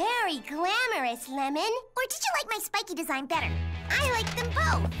very glamorous, Lemon. Or did you like my spiky design better? I like them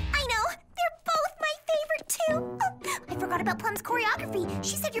both. I know. They're both my favorite, too. Oh, I forgot about Plum's choreography.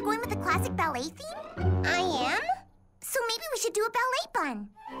 She said you're going with the classic ballet theme? I am? So maybe we should do a ballet bun.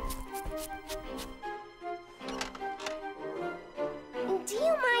 Do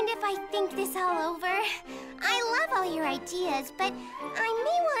you mind if I think this all over? I love all your ideas, but I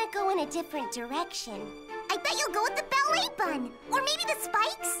may want to go in a different direction. I bet you'll go with the ballet bun. Or maybe the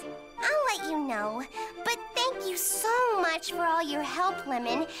spikes. I'll let you know. But thank you so much for all your help,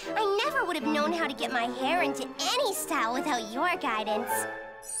 Lemon. I never would have known how to get my hair into any style without your guidance.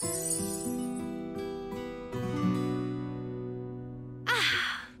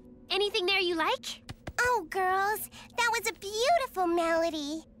 you like? Oh, girls, that was a beautiful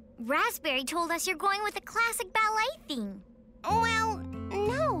melody. Raspberry told us you're going with a classic ballet theme. Well,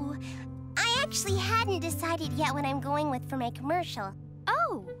 no. I actually hadn't decided yet what I'm going with for my commercial.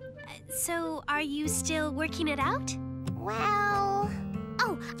 Oh, so are you still working it out? Well...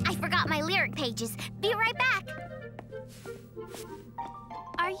 Oh, I forgot my lyric pages. Be right back.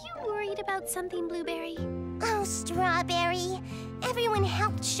 Are you worried about something, Blueberry? Oh, Strawberry. Everyone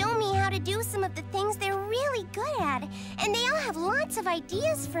helped show me how to do some of the things they're really good at, and they all have lots of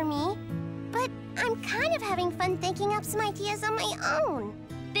ideas for me. But I'm kind of having fun thinking up some ideas on my own.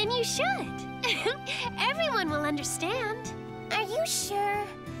 Then you should. Everyone will understand. Are you sure?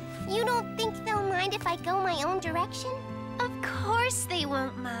 You don't think they'll mind if I go my own direction? Of course they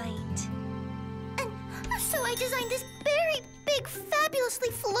won't mind. So I designed this very big, fabulously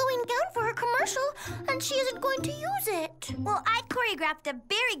flowing gown for her commercial, and she isn't going to use it. Well, I choreographed a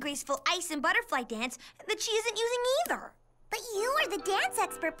very graceful ice and butterfly dance that she isn't using either. But you are the dance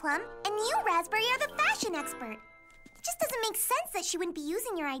expert, Plum, and you, Raspberry, are the fashion expert. It just doesn't make sense that she wouldn't be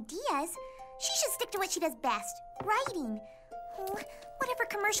using your ideas. She should stick to what she does best, writing. What if her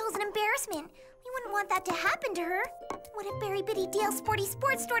commercial is an embarrassment? We wouldn't want that to happen to her. What if Berry Bitty Dale Sporty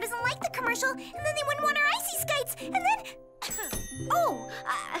Sports Store doesn't like the commercial, and then they wouldn't want her icy skates, and then...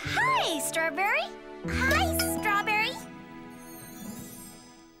 Hi, Strawberry. Hi, Strawberry.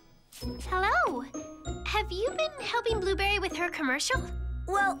 Hello. Have you been helping Blueberry with her commercial?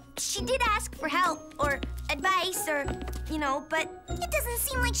 Well, she did ask for help, or advice, or, but it doesn't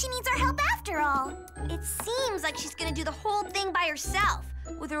seem like she needs our help after all. It seems like she's gonna do the whole thing by herself,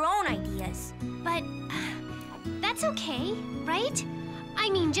 with her own ideas. But that's okay, right? I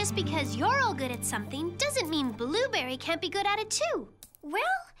mean, just because you're all good at something doesn't mean Blueberry can't be good at it too. Well,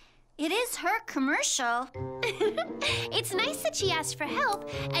 it is her commercial. It's nice that she asked for help,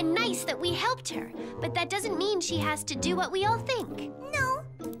 and nice that we helped her. But that doesn't mean she has to do what we all think. No,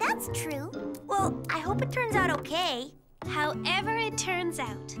 that's true. Well, I hope it turns out okay. However it turns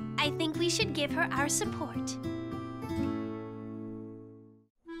out, I think we should give her our support.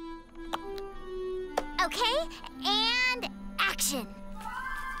 Okay, and action.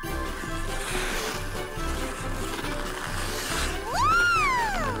 Woo!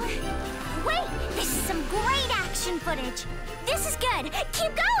 Wait, this is some great action footage. This is good.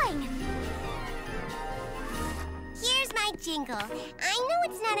 Keep going. Here's my jingle. I know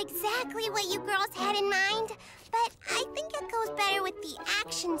it's not exactly what you girls had in mind, but I think it goes better with the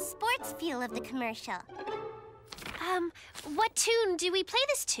action sports feel of the commercial. What tune do we play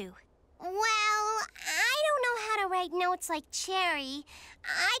this to? Well, I don't know how to write notes like Cherry.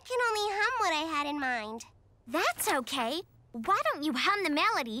 I can only hum what I had in mind. That's okay. Why don't you hum the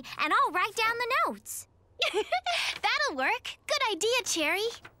melody and I'll write down the notes? That'll work. Good idea, Cherry.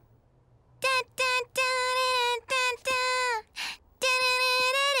 Dun, dun, dun, dun, dun, dun,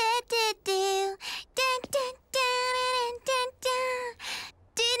 dun, dun, dun, dun, dun, dun.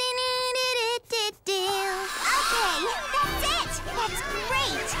 Okay, that's it. That's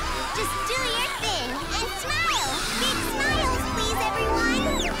great. Just do your thing and smile. Big smiles, please, everyone.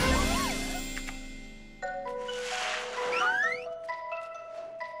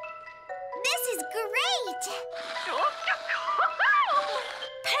 This is great.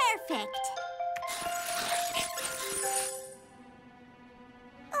 Perfect.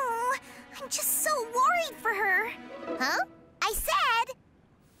 Oh, I'm just so worried for her. Huh? I said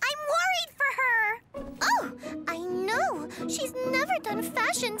I'm worried for her. Oh, I know. She's never done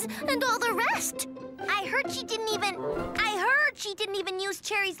fashions and all the rest. I heard she didn't even use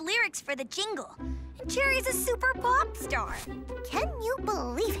Cherry's lyrics for the jingle. And Cherry's a super pop star. Can you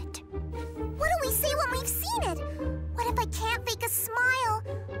believe it? What do we say when we've seen it? What if I can't fake a smile?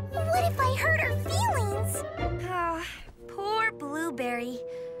 What if I hurt her feelings? Oh, poor Blueberry.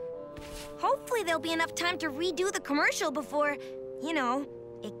 Hopefully there'll be enough time to redo the commercial before,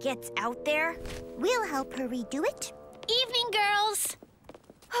 it gets out there. We'll help her redo it. Evening, girls.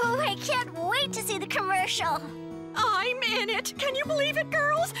 Oh, I can't wait to see the commercial. I'm in it. Can you believe it,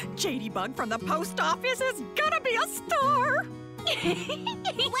 girls? J.D. Bug from the post office is gonna be a star.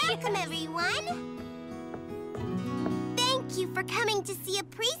 Welcome, everyone. Thank you for coming to see a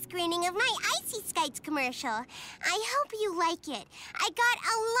pre-screening of my Icy Skites commercial. I hope you like it. I got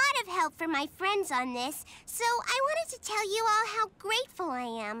a lot of help from my friends on this, so I wanted to tell you all how grateful I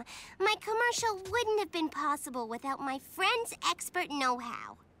am. My commercial wouldn't have been possible without my friends' expert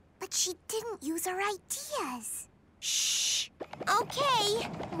know-how. But she didn't use her ideas. Shh. Okay,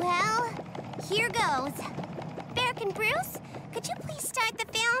 well, here goes. Berk and Bruce, could you please start the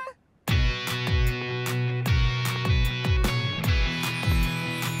film?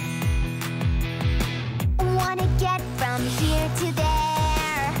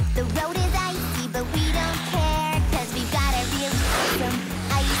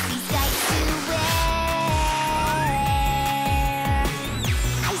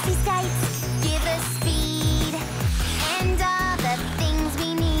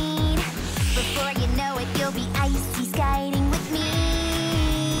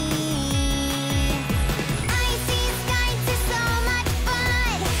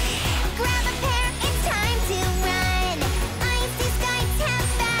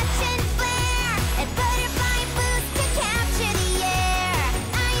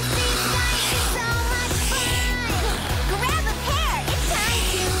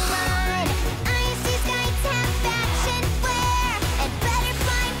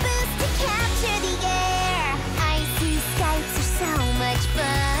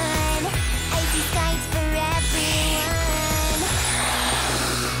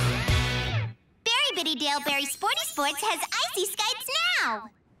 Bitty Dale Berry Sporty Sports has icy skates now!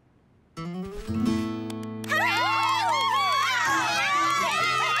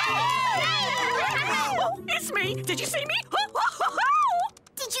 Oh, it's me! Did you see me?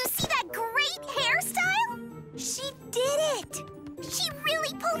 Did you see that great hairstyle? She did it! She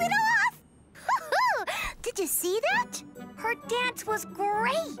really pulled it off! Did you see that? Her dance was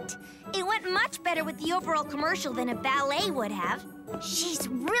great. It went much better with the overall commercial than a ballet would have. She's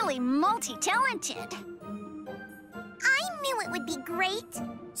really multi-talented. I knew it would be great.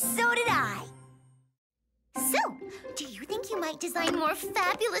 So did I. So, do you think you might design more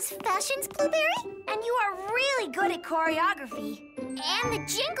fabulous fashions, Blueberry? And you are really good at choreography. And the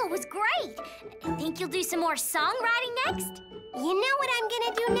jingle was great. I think you'll do some more songwriting next? You know what I'm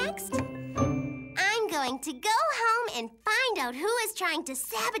gonna do next? I'm going to go home and find out who is trying to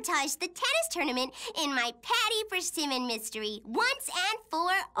sabotage the tennis tournament in my Patty Persimmon mystery once and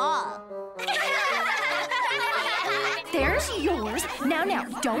for all. There's yours. Now,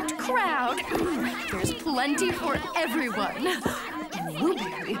 don't crowd. There's plenty for everyone.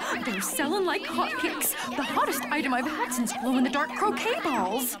 Blueberry, they're selling like hotcakes. The hottest item I've had since glow-in-the-dark croquet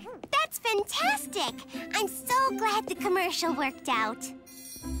balls. That's fantastic. I'm so glad the commercial worked out.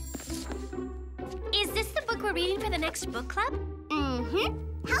 Is this the book we're reading for the next book club? Mm-hmm.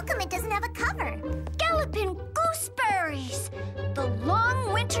 How come it doesn't have a cover? Gallopin' Gooseberries! The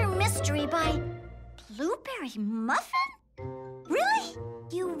Long Winter Mystery by Blueberry Muffin? Really?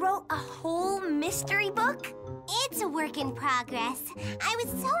 You wrote a whole mystery book? It's a work in progress. I was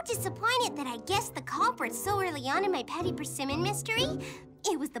so disappointed that I guessed the culprit so early on in my Patty Persimmon mystery.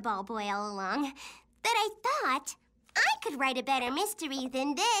 It was the ball boy all along. That I thought I could write a better mystery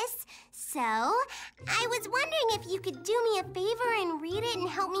than this. So, I was wondering if you could do me a favor and read it and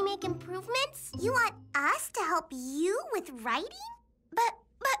help me make improvements? You want us to help you with writing? But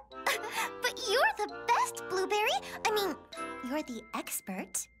you're the best, Blueberry. I mean, you're the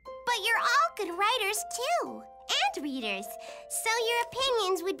expert. But you're all good writers, too. And readers. So your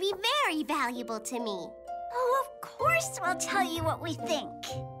opinions would be very valuable to me. Oh, of course we'll tell you what we think.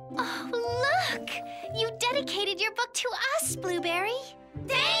 Oh, look! You dedicated your book to us, Blueberry.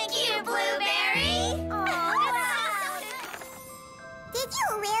 Thank you, Blueberry! Did you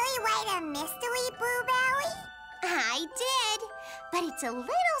really write a mystery, Blueberry? I did, but it's a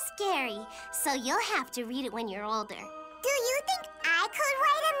little scary, so you'll have to read it when you're older. Do you think I could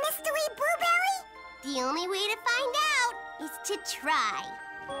write a mystery, Blueberry? The only way to find out is to try.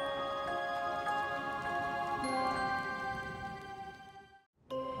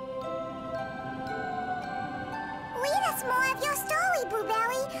 Read us more of your story,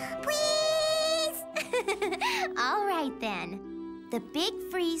 Blueberry, please! All right, then. The big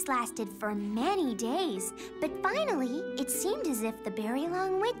freeze lasted for many days, but finally, it seemed as if the very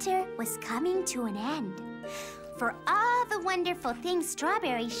long winter was coming to an end. For all the wonderful things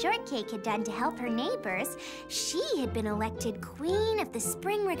Strawberry Shortcake had done to help her neighbors, she had been elected Queen of the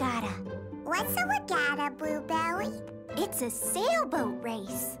Spring Regatta. What's a regatta, Blueberry? It's a sailboat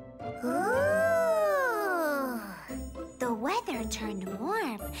race. Ooh! The weather turned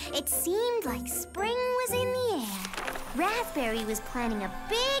warm. It seemed like spring was in the air. Raspberry was planning a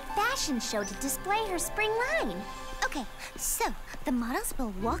big fashion show to display her spring line. Okay, so the models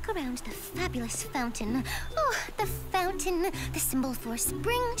will walk around the fabulous fountain. Oh, the fountain, the symbol for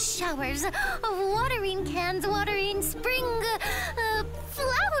spring showers, of watering cans watering spring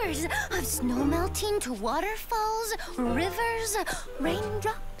flowers, of snow melting to waterfalls, rivers,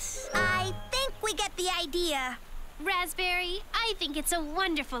 raindrops. I think we get the idea. Raspberry, I think it's a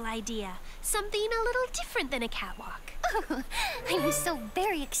wonderful idea. Something a little different than a catwalk. Oh, I'm so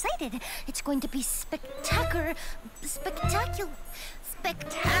very excited. It's going to be spectacular.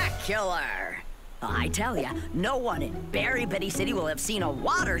 I tell ya, no one in Berry Bitty City will have seen a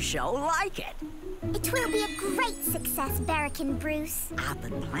water show like it. It will be a great success, Barrican Bruce. I've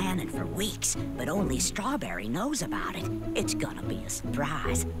been planning for weeks, but only Strawberry knows about it. It's gonna be a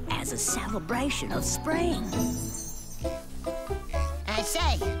surprise as a celebration of spring. I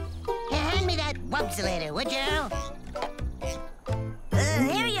say, hand me that wubsulator, would you?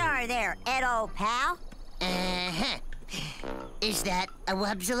 Here you are there, Ed, old pal. Uh-huh. Is that a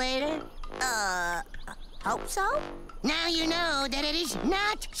wubsulator? Hope so? Now you know that it is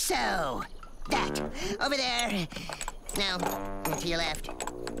not so. That, over there. Now, to your left.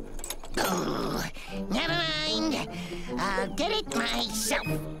 Oh, never mind. I'll get it myself.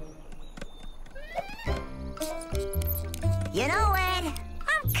 You know, Ed,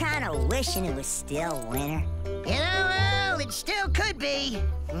 I'm kind of wishing it was still winter. You know, well, it still could be.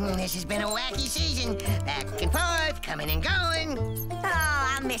 This has been a wacky season. Back and forth, coming and going. Oh,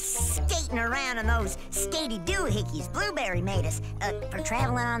 I miss skating around in those skatey doohickeys Blueberry made us for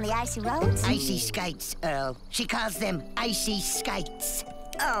traveling on the icy roads. Icy skites, Earl. She calls them icy skites.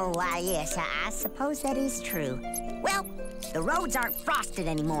 Oh, why, yes, I suppose that is true. Well, the roads aren't frosted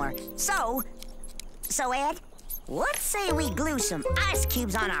anymore, so Ed, let's say we glue some ice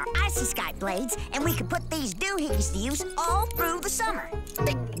cubes on our icy skite blades, and we can put these doohickeys to use all through the summer.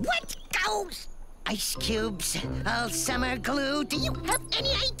 What goes? Ice cubes, all summer glue. Do you have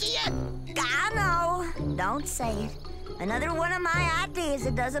any idea? I know. Don't say it. Another one of my ideas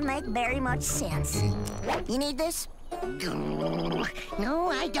that doesn't make very much sense. You need this? No,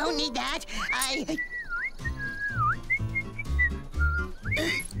 I don't need that.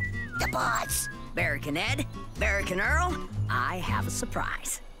 The boss. Barrican Ed, Barrican Earl, I have a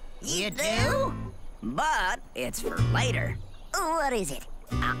surprise. You do? But it's for later. What is it?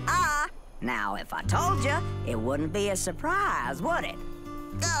 Now, if I told you, it wouldn't be a surprise, would it?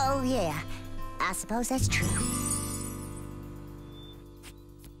 Oh, yeah. I suppose that's true.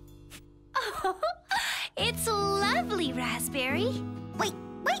 Oh, it's lovely, Raspberry. Wait.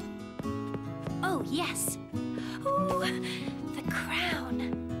 Oh, yes. Ooh, the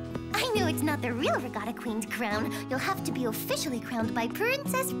crown. I know it's not the real Regatta Queen's crown. You'll have to be officially crowned by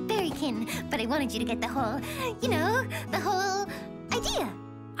Princess Berrykin. But I wanted you to get the whole, the whole idea.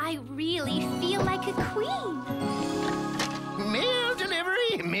 I really feel like a queen. Mail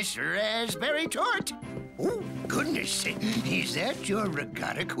delivery, Miss Raspberry Tort. Oh, goodness. Is that your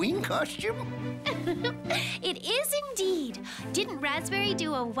Regatta Queen costume? It is indeed. Didn't Raspberry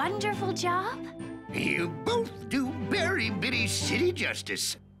do a wonderful job? You both do Berry Bitty City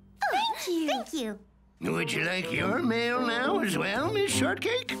justice. Thank you. Thank you. Would you like your mail now as well, Miss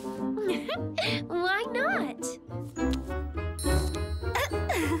Shortcake? Why not?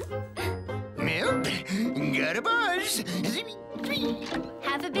 Well, got a buzz.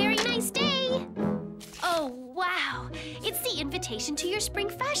 Have a very nice day. Oh, wow. It's the invitation to your spring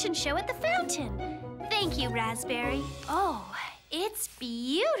fashion show at the fountain. Thank you, Raspberry. Oh, it's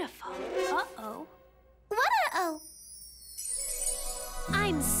beautiful. Uh-oh. What uh-oh?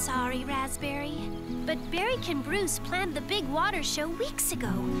 I'm sorry, Raspberry, but Berrykin Bruce planned the big water show weeks ago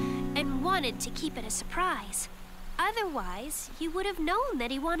and wanted to keep it a surprise. Otherwise, you would have known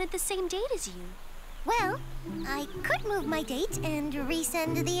that he wanted the same date as you. Well, I could move my date and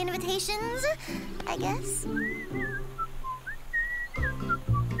resend the invitations, I guess.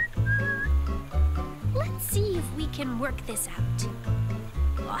 Let's see if we can work this out.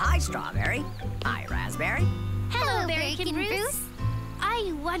 Well, hi, Strawberry. Hi, Raspberry. Hello, Berrykin Bruce.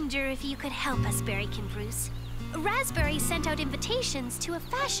 I wonder if you could help us, Berrykin Bruce. Raspberry sent out invitations to a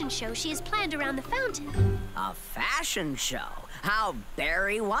fashion show she has planned around the fountain. A fashion show? How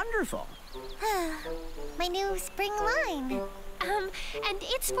very wonderful. My new spring line. And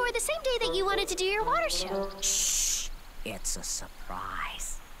it's for the same day that you wanted to do your water show. Shh! It's a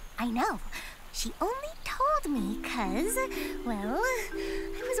surprise. I know. She only told me 'cause, well,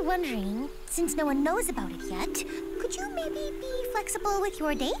 I was wondering, since no one knows about it yet, could you maybe be flexible with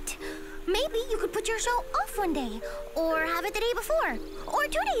your date? Maybe you could put your show off one day, or have it the day before, or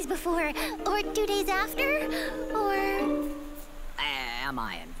 2 days before, or 2 days after, or... Am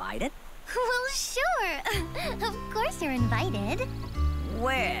I invited? Well, sure. Of course you're invited.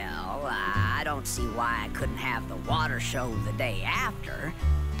 Well, I don't see why I couldn't have the water show the day after.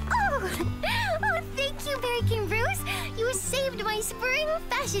 Oh, thank you, Berrykin Bruce. You saved my spring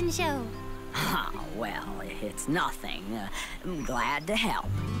fashion show. Well, it's nothing. I'm glad to help.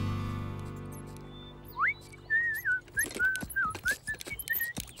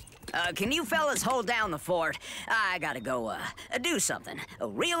 Can you fellas hold down the fort? I gotta go, do something.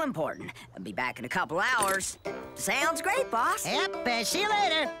 Real important. I'll be back in a couple hours. Sounds great, boss. Yep, see you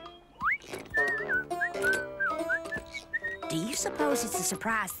later. Do you suppose it's a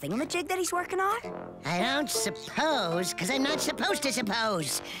surprise thingamajig that he's working on? I don't suppose, because I'm not supposed to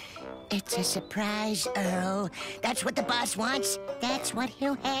suppose. It's a surprise, Earl. That's what the boss wants. That's what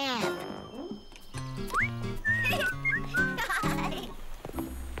he'll have.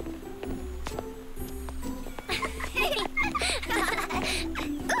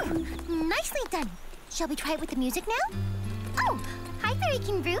 Ooh, nicely done. Shall we try it with the music now? Oh, hi,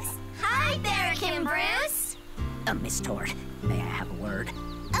 Berrykin Bruce. Hi, Berrykin Bruce. Miss Tort, may I have a word?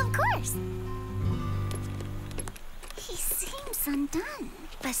 Of course. He seems undone,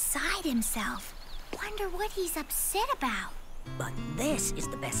 beside himself. Wonder what he's upset about. But this is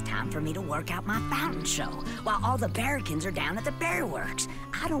the best time for me to work out my fountain show, while all the Berrykins are down at the Berry Works.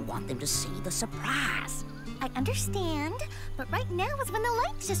 I don't want them to see the surprise. I understand, but right now is when the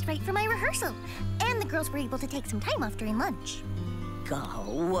light's just right for my rehearsal. And the girls were able to take some time off during lunch.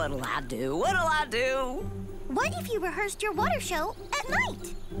 Oh, what'll I do? What'll I do? What if you rehearsed your water show at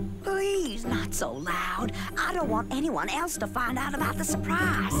night? Please, not so loud. I don't want anyone else to find out about the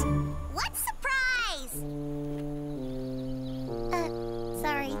surprise. What surprise?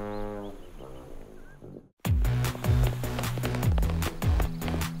 Sorry.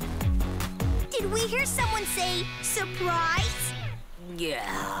 Did we hear someone say surprise? Yeah.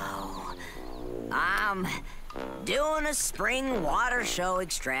 I'm doing a spring water show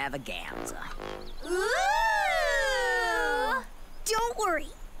extravaganza. Ooh! Don't worry.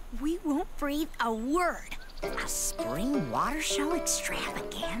 We won't breathe a word. A spring water show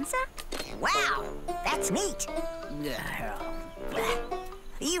extravaganza? Wow, that's neat.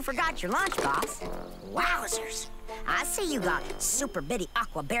 You forgot your lunch, boss. Wowzers. I see you got Super Bitty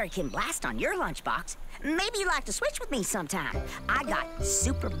Aqua Berrykin Blast on your lunchbox. Maybe you'd like to switch with me sometime. I got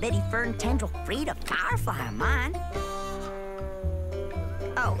Super Bitty Fern Tendril Frida Firefly on mine.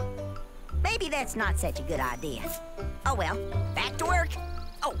 Oh, maybe that's not such a good idea. Oh well, back to work.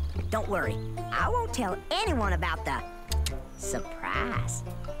 Oh, don't worry. I won't tell anyone about the surprise.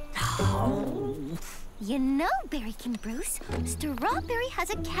 Oh. You know, Berrykin Bruce, Strawberry has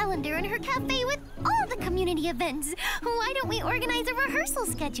a calendar in her cafe with all the community events. Why don't we organize a rehearsal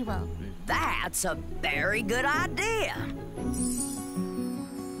schedule? That's a very good idea.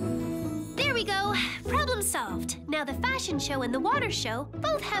 There we go. Problem solved. Now the fashion show and the water show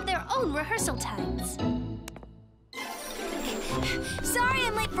both have their own rehearsal times. Sorry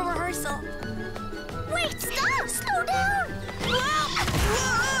I'm late for rehearsal. Wait, stop! Slow down!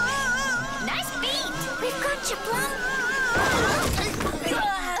 Nice beat! We've got you, Plum.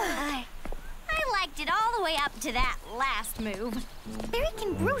 I liked it all the way up to that last move.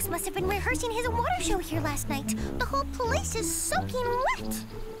 Berrykin Bruce must have been rehearsing his water show here last night. The whole place is soaking wet.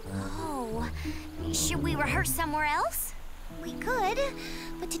 Oh, should we rehearse somewhere else? We could,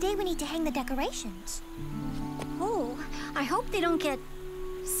 but today we need to hang the decorations. Oh, I hope they don't get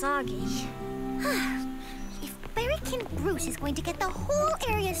soggy. If Berrykin Bruce is going to get the whole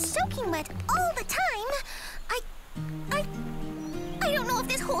area soaking wet all the time, I don't know if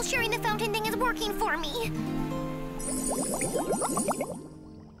this whole sharing the fountain thing is working for me.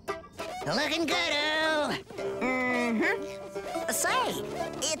 Looking good-o. Say,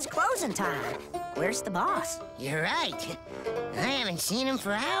 it's closing time. Where's the boss? You're right. I haven't seen him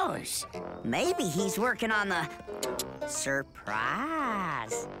for hours. Maybe he's working on the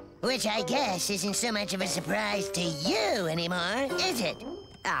surprise. Which I guess isn't so much of a surprise to you anymore, is it?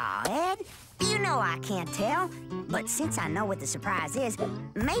 Aw, Ed, you know I can't tell. But since I know what the surprise is,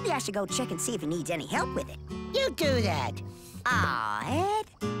 maybe I should go check and see if he needs any help with it. You do that. Aw, Ed.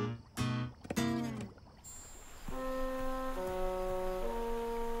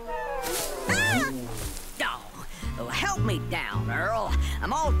 Oh, help me down, Earl.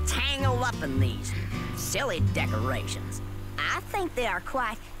 I'm all tangled up in these silly decorations. I think they are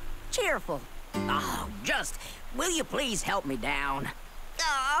quite cheerful. Oh, just, will you please help me down?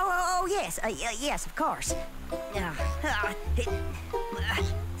 Oh, yes, yes, of course.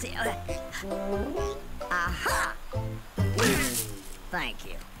 Aha! Thank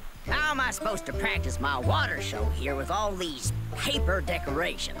you. How am I supposed to practice my water show here with all these paper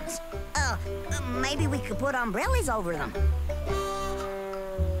decorations? Maybe we could put umbrellas over them.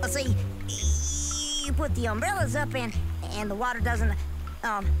 See, you put the umbrellas up and the water doesn't,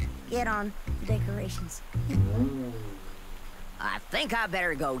 get on the decorations. I think I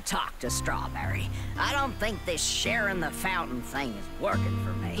better go talk to Strawberry. I don't think this sharing the fountain thing is working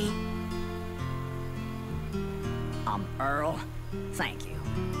for me. Earl, thank you.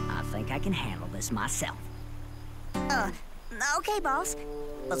 I think I can handle this myself. Okay, boss.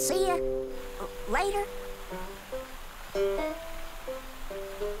 I'll see ya later.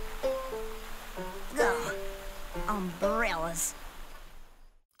 Ugh, umbrellas.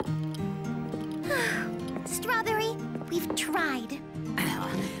 Strawberry, we've tried.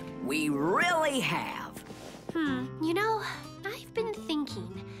 We really have. You know, I've been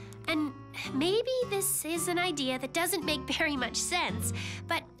thinking, and maybe this is an idea that doesn't make very much sense,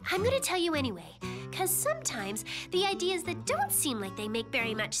 but I'm gonna tell you anyway, because sometimes the ideas that don't seem like they make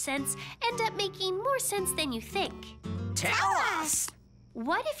very much sense end up making more sense than you think. Tell us!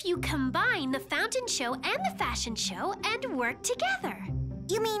 What if you combine the fountain show and the fashion show and work together?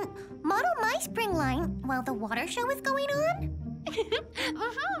 You mean model my spring line while the water show is going on?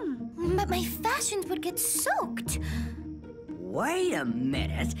 But my fashions would get soaked. Wait a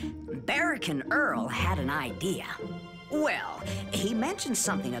minute. Berrykin Earl had an idea. Well, he mentioned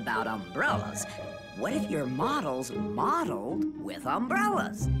something about umbrellas. what if your models modeled with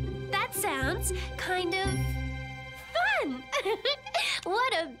umbrellas? That sounds kind of fun.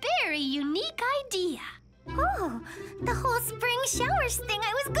 What a very unique idea. Oh, the whole spring showers thing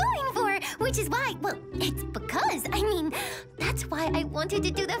I was going for, which is why, well, it's because, that's why I wanted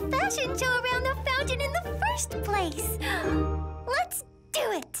to do the fashion show around the fountain in the first place. Let's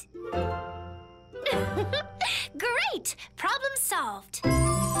do it. Great! Problem solved.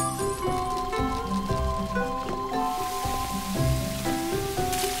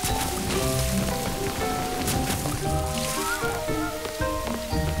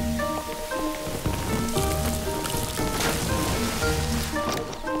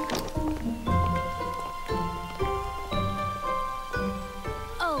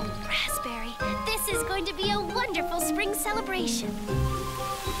 Oh, Raspberry, this is going to be a wonderful spring celebration.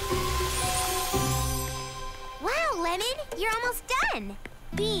 Wow, Lemon, you're almost done.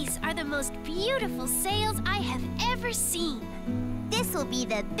 These are the most beautiful sails I have ever seen. This will be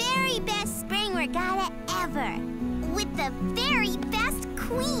the very best spring regatta ever, with the very best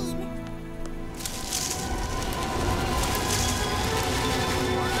queen.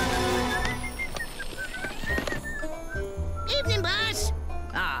 Evening, boss.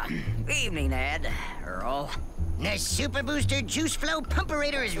 Evening, Ed, Earl. The Super Booster Juice Flow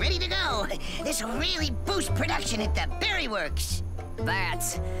Pumperator is ready to go. This will really boost production at the Berry Works.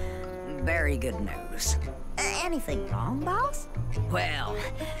 That's very good news. Anything wrong, boss? Well,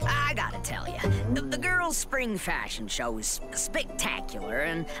 I gotta tell you, the girls' spring fashion show is spectacular,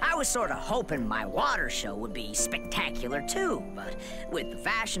 and I was sort of hoping my water show would be spectacular too. But with the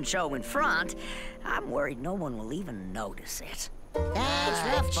fashion show in front, I'm worried no one will even notice it. That's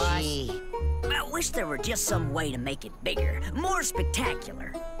rough, boss. I wish there were just some way to make it bigger, more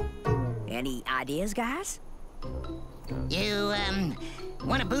spectacular. Any ideas, guys? You,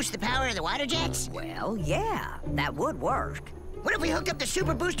 want to boost the power of the water jets? Well, yeah, that would work. What if we hook up the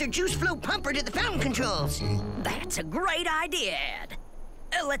Super Booster Juice Flow Pumper to the fountain controls? That's a great idea, Ed.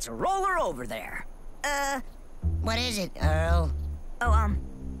 Let's roll her over there. What is it, Earl? Oh,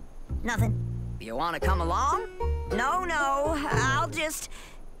 nothing. You want to come along? No, I'll just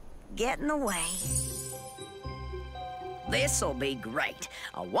get in the way. This'll be great.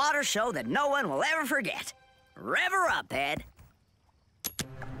 A water show that no one will ever forget. Rev her up, Ed.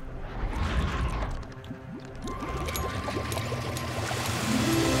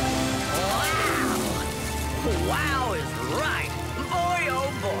 Wow is right. Boy,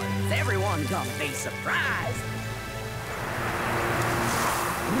 oh boy, is everyone gonna be surprised.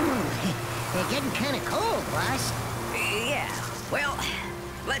 They're getting kind of cold, boss. Yeah, well,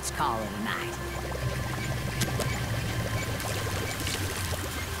 let's call it a night.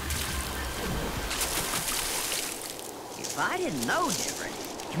 If I didn't know different,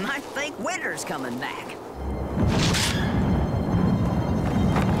 you might think winter's coming back.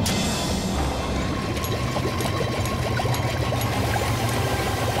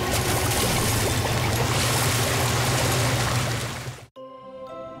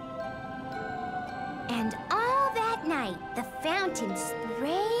 And all that night, the fountain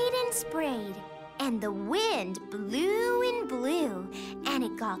sprayed and sprayed, and the wind blew and blew, and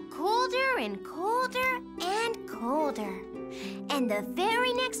it got colder and colder and colder. And the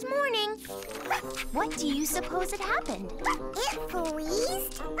very next morning, what do you suppose had happened? It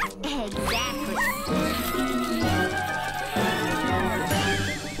freezed? Exactly.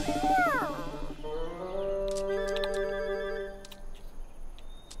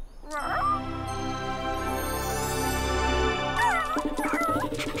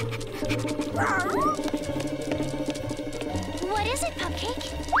 What is it, Pupcake?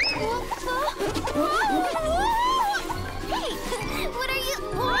 Hey, what are you...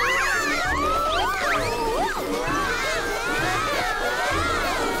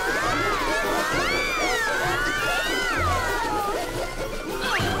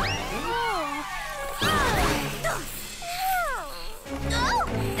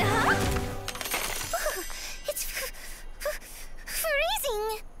 It's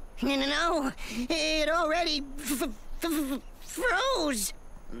freezing. No, it already froze.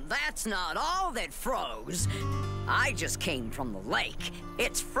 That's not all that froze. I just came from the lake.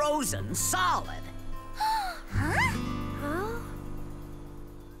 It's frozen solid. Huh?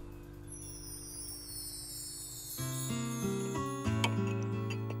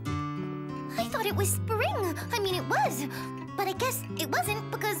 I thought it was spring. I mean, it was. But I guess it wasn't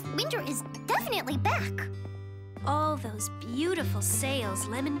because winter is definitely back. All those beautiful sails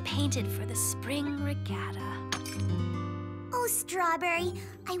Lemon painted for the spring regatta. Oh, Strawberry,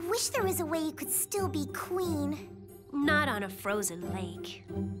 I wish there was a way you could still be queen. not on a frozen lake.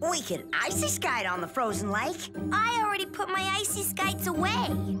 We could icy skate on the frozen lake. I already put my icy skates away.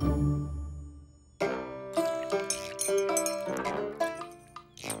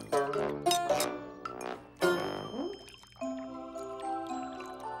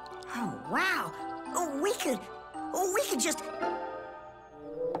 Oh, wow. We could just...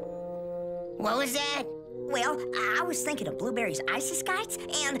 What was that? Well, I was thinking of Blueberry's icy skates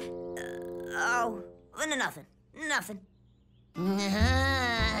and... oh, nothing.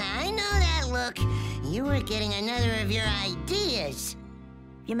 I know that look. You were getting another of your ideas.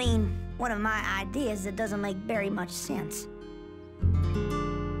 You mean one of my ideas that doesn't make very much sense?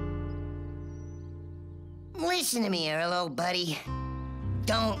 Listen to me, Earl, old buddy.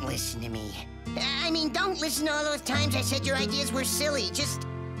 Don't listen to me. I mean, don't listen to all those times I said your ideas were silly. Just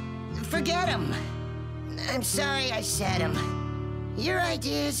forget them. I'm sorry I said them. Your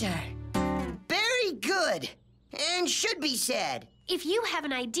ideas are very good and should be said. If you have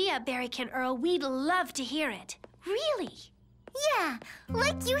an idea, Berry and Earl, we'd love to hear it. Really. Yeah,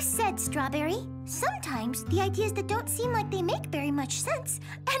 like you said, Strawberry. Sometimes the ideas that don't seem like they make very much sense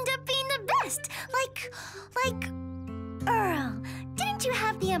end up being the best. Like, Earl, didn't you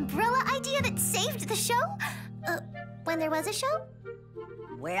have the umbrella idea that saved the show? When there was a show?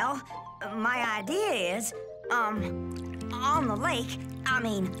 Well, my idea is, on the lake, on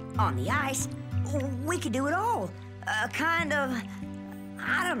the ice, we could do it all. Kind of,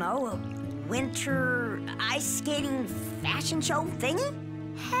 I don't know, winter ice skating fashion show thingy?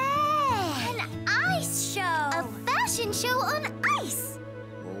 Hey! An ice show! A fashion show on ice!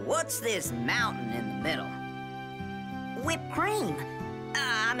 What's this mountain in the middle? Whipped cream.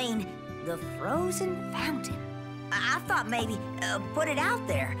 The frozen fountain. I thought maybe put it out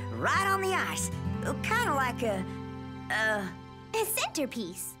there, right on the ice. Kind of like a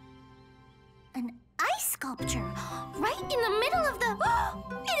centerpiece. An ice sculpture, right in the middle of the...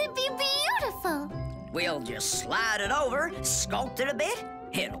 It'd be beautiful. We'll just slide it over, sculpt it a bit.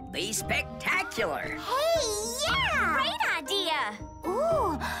 It'll be spectacular. Hey, yeah! Great idea.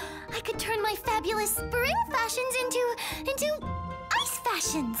 Ooh, I could turn my fabulous spring fashions into ice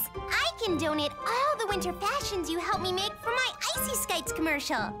fashions. I can donate all the winter fashions you helped me make for my Icy Skates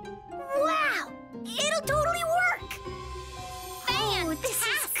commercial. Wow, it'll totally work. Fantastic. This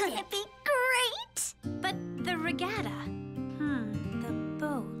is gonna be great. But the regatta, the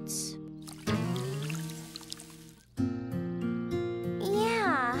boats.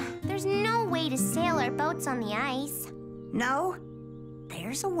 Yeah, there's no way to sail our boats on the ice. No,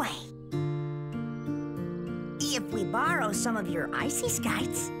 there's a way. If we borrow some of your icy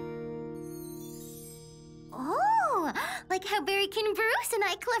skates. Oh, like how Berry and Bruce and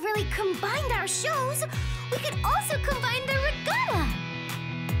I cleverly combined our shows, we could also combine the regatta.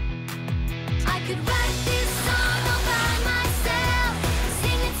 I could write this song all by myself,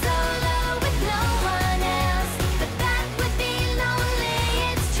 sing it solo with no one else, but that would be lonely,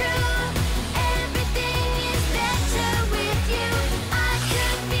 it's true. Everything is better with you. I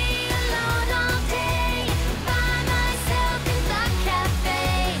could be alone all day, by myself in the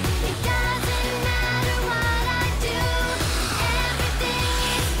cafe. It doesn't matter what I do, everything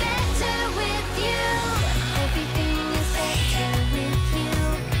is better with you. Everything is better with you.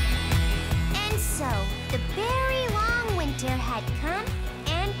 And so, the very long winter had come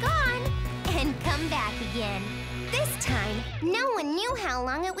and gone and come back again. This time, no one knew how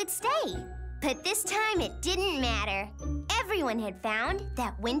long it would stay. But this time, it didn't matter. Everyone had found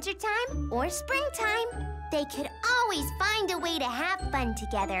that wintertime or springtime, they could always find a way to have fun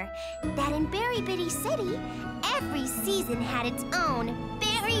together. That in Berry Bitty City, every season had its own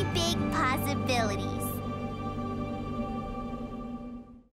very big possibilities.